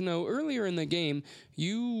would like to know, earlier in the game,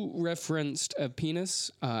 you referenced a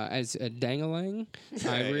penis as a dangalang.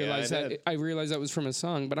 I realized I did. I realized that was from a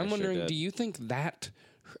song, but I'm sure wondering, did. do you think that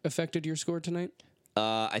affected your score tonight?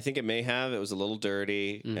 I think it may have. It was a little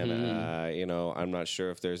dirty, and I'm not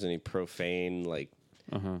sure if there's any profane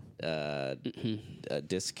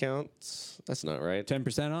discounts. That's not right.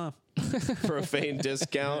 10% off. Profane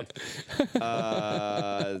discount.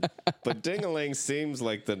 But ding-a-ling seems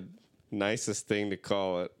like the nicest thing to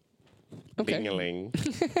call it. Okay. Ding-a-ling.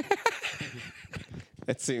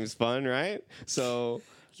 It seems fun, right? So,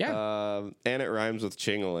 Yeah. and it rhymes with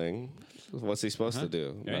ching-a-ling. What's he supposed to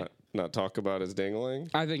do? Right. Not talk about his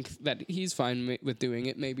ding-a-ling? I think that he's fine with doing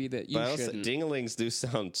it. Maybe that you But also, shouldn't. ding-a-lings do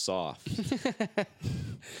sound soft.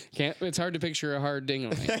 It's hard to picture a hard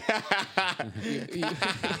ding-a-ling.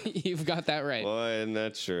 You've got that right. Boy, isn't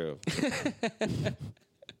that true?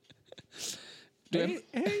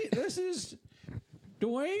 Hey, this is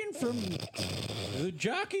Dwayne from the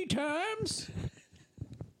Jockey Times.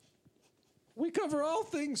 We cover all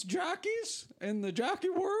things jockeys in the jockey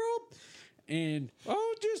world. And,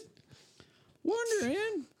 just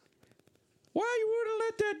wondering why you wouldn't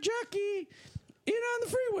let that jockey in on the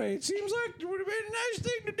freeway. It seems like it would have been a nice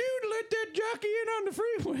thing to do to let that jockey in on the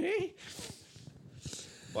freeway.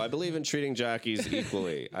 Well, I believe in treating jockeys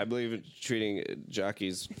equally. I believe in treating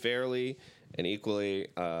jockeys fairly and equally,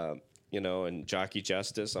 and jockey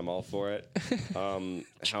justice. I'm all for it.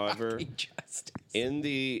 However, in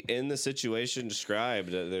the situation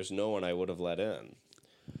described, there's no one I would have let in.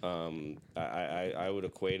 I would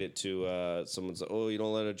equate it to someone said, "Oh, you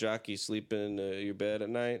don't let a jockey sleep in your bed at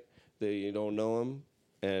night. You don't know him,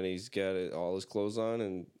 and he's got all his clothes on,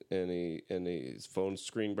 and his phone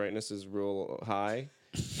screen brightness is real high,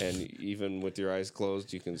 and even with your eyes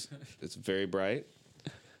closed, it's very bright."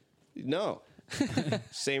 No,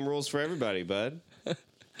 same rules for everybody, bud.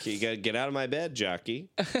 You got to get out of my bed, jockey.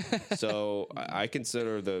 So I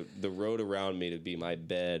consider the road around me to be my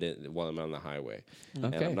bed while I'm on the highway.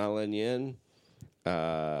 And I'm not letting you in.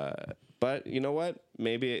 But you know what?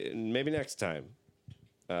 Maybe next time,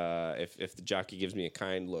 if the jockey gives me a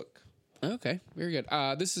kind look. Okay, very good.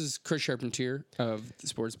 This is Chris Charpentier of the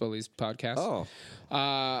Sports Bullies podcast. Oh.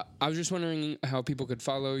 I was just wondering how people could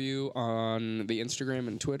follow you on the Instagram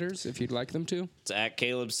and Twitters, if you'd like them to. It's at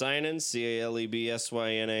Caleb Synan,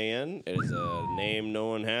 CalebSynan. It is a name no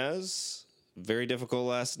one has. Very difficult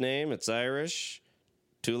last name. It's Irish.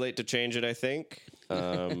 Too late to change it, I think.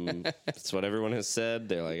 That's what everyone has said.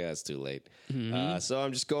 They're like, it's too late. So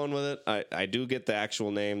I'm just going with it. I do get the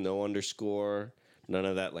actual name, no underscore, none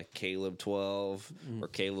of that like Caleb 12 or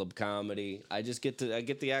Caleb Comedy. I get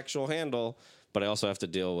the actual handle, but I also have to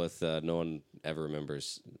deal with no one ever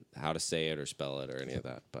remembers how to say it or spell it or any of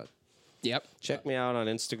that. But Yep. check me out on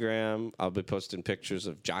Instagram. I'll be posting pictures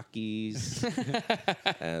of jockeys,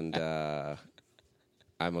 and I'm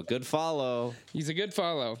a good follow. He's a good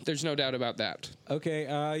follow. There's no doubt about that. Okay,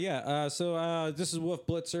 so this is Wolf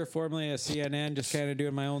Blitzer, formerly a CNN, just kind of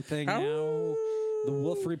doing my own thing now. The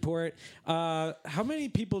Wolf Report. How many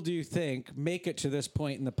people do you think make it to this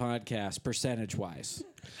point in the podcast, percentage-wise?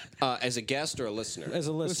 As a guest or a listener? As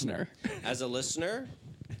a listener. As a listener,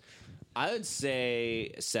 I would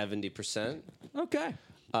say 70%. Okay.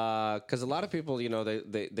 Because a lot of people,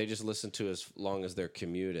 they just listen to as long as their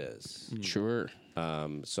commute is. Sure.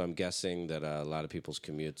 So I'm guessing that a lot of people's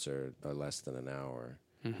commutes are less than an hour.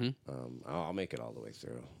 I'll make it all the way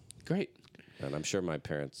through. Great. And I'm sure my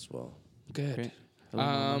parents will. Good. Great.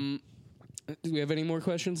 Do we have any more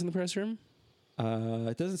questions in the press room?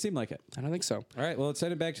 It doesn't seem like it. I don't think so. All right, well, let's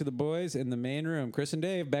send it back to the boys in the main room. Chris and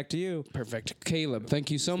Dave, back to you. Perfect. Caleb, thank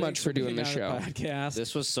you so much for doing being this on show. the podcast.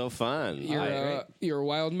 This was so fun. You're a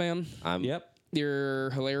wild man. Yep. You're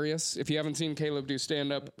hilarious. If you haven't seen Caleb do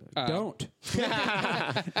stand up, Don't.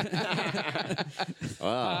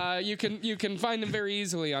 you can find him very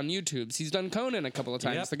easily on YouTube. He's done Conan a couple of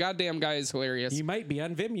times. Yep. The goddamn guy is hilarious. You might be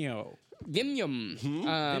on Vimeo. Vimeo.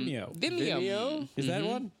 Vimeo. Vimeo. Is that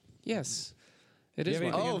one? Yes. It Do is you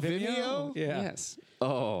have one. anything on Vimeo? Yeah. Yes.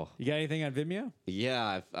 Oh, You got anything on Vimeo?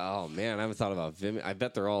 yeah. Oh, man. I haven't thought about Vimeo. I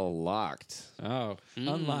bet they're all locked. Oh,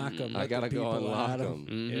 unlock them. I got to go unlock them.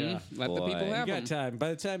 Yeah. Let the Boy. people You have got them. time. By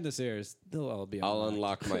the time this airs, they'll all be I'll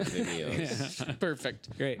unlocked. unlock my Vimeos.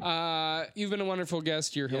 Perfect. Great. You've been a wonderful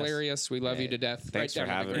guest. You're hilarious. We love you to death. Thanks right for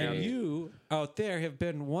down to the having ground. me. You out there have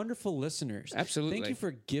been wonderful listeners. Absolutely. Thank you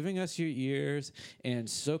for giving us your ears and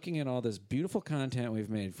soaking in all this beautiful content we've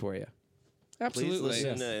made for you. Please Absolutely.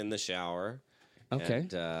 listen in the shower. Okay.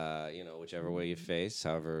 And, whichever way you face,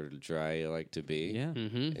 however dry you like to be. Yeah.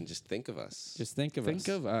 And just think of us. Just think of Think us.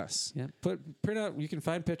 of us. Yeah. Print out. You can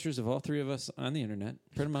find pictures of all three of us on the internet.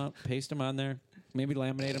 Print them out. Paste them on there. Maybe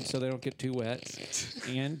laminate them so they don't get too wet.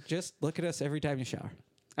 And just look at us every time you shower.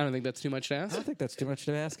 I don't think that's too much to I ask. don't think that's too much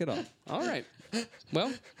to ask at all. All right.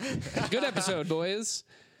 Well, good episode, boys.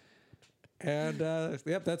 And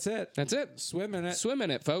yep, that's it. That's it. Swim in it. Swim in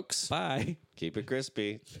it, folks. Bye. Keep it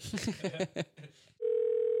crispy.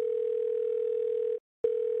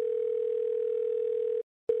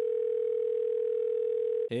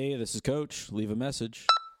 Hey, this is Coach. Leave a message.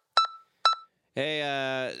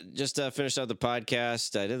 Hey, just finished out the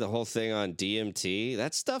podcast. I did the whole thing on DMT.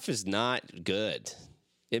 That stuff is not good.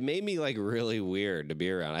 It made me like really weird to be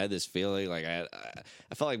around. I had this feeling like I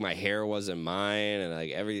felt like my hair wasn't mine, and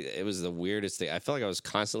like it was the weirdest thing. I felt like I was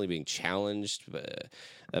constantly being challenged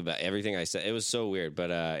about everything I said. It was so weird. But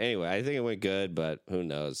anyway, I think it went good. But who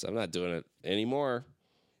knows? I'm not doing it anymore.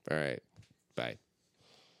 All right, bye.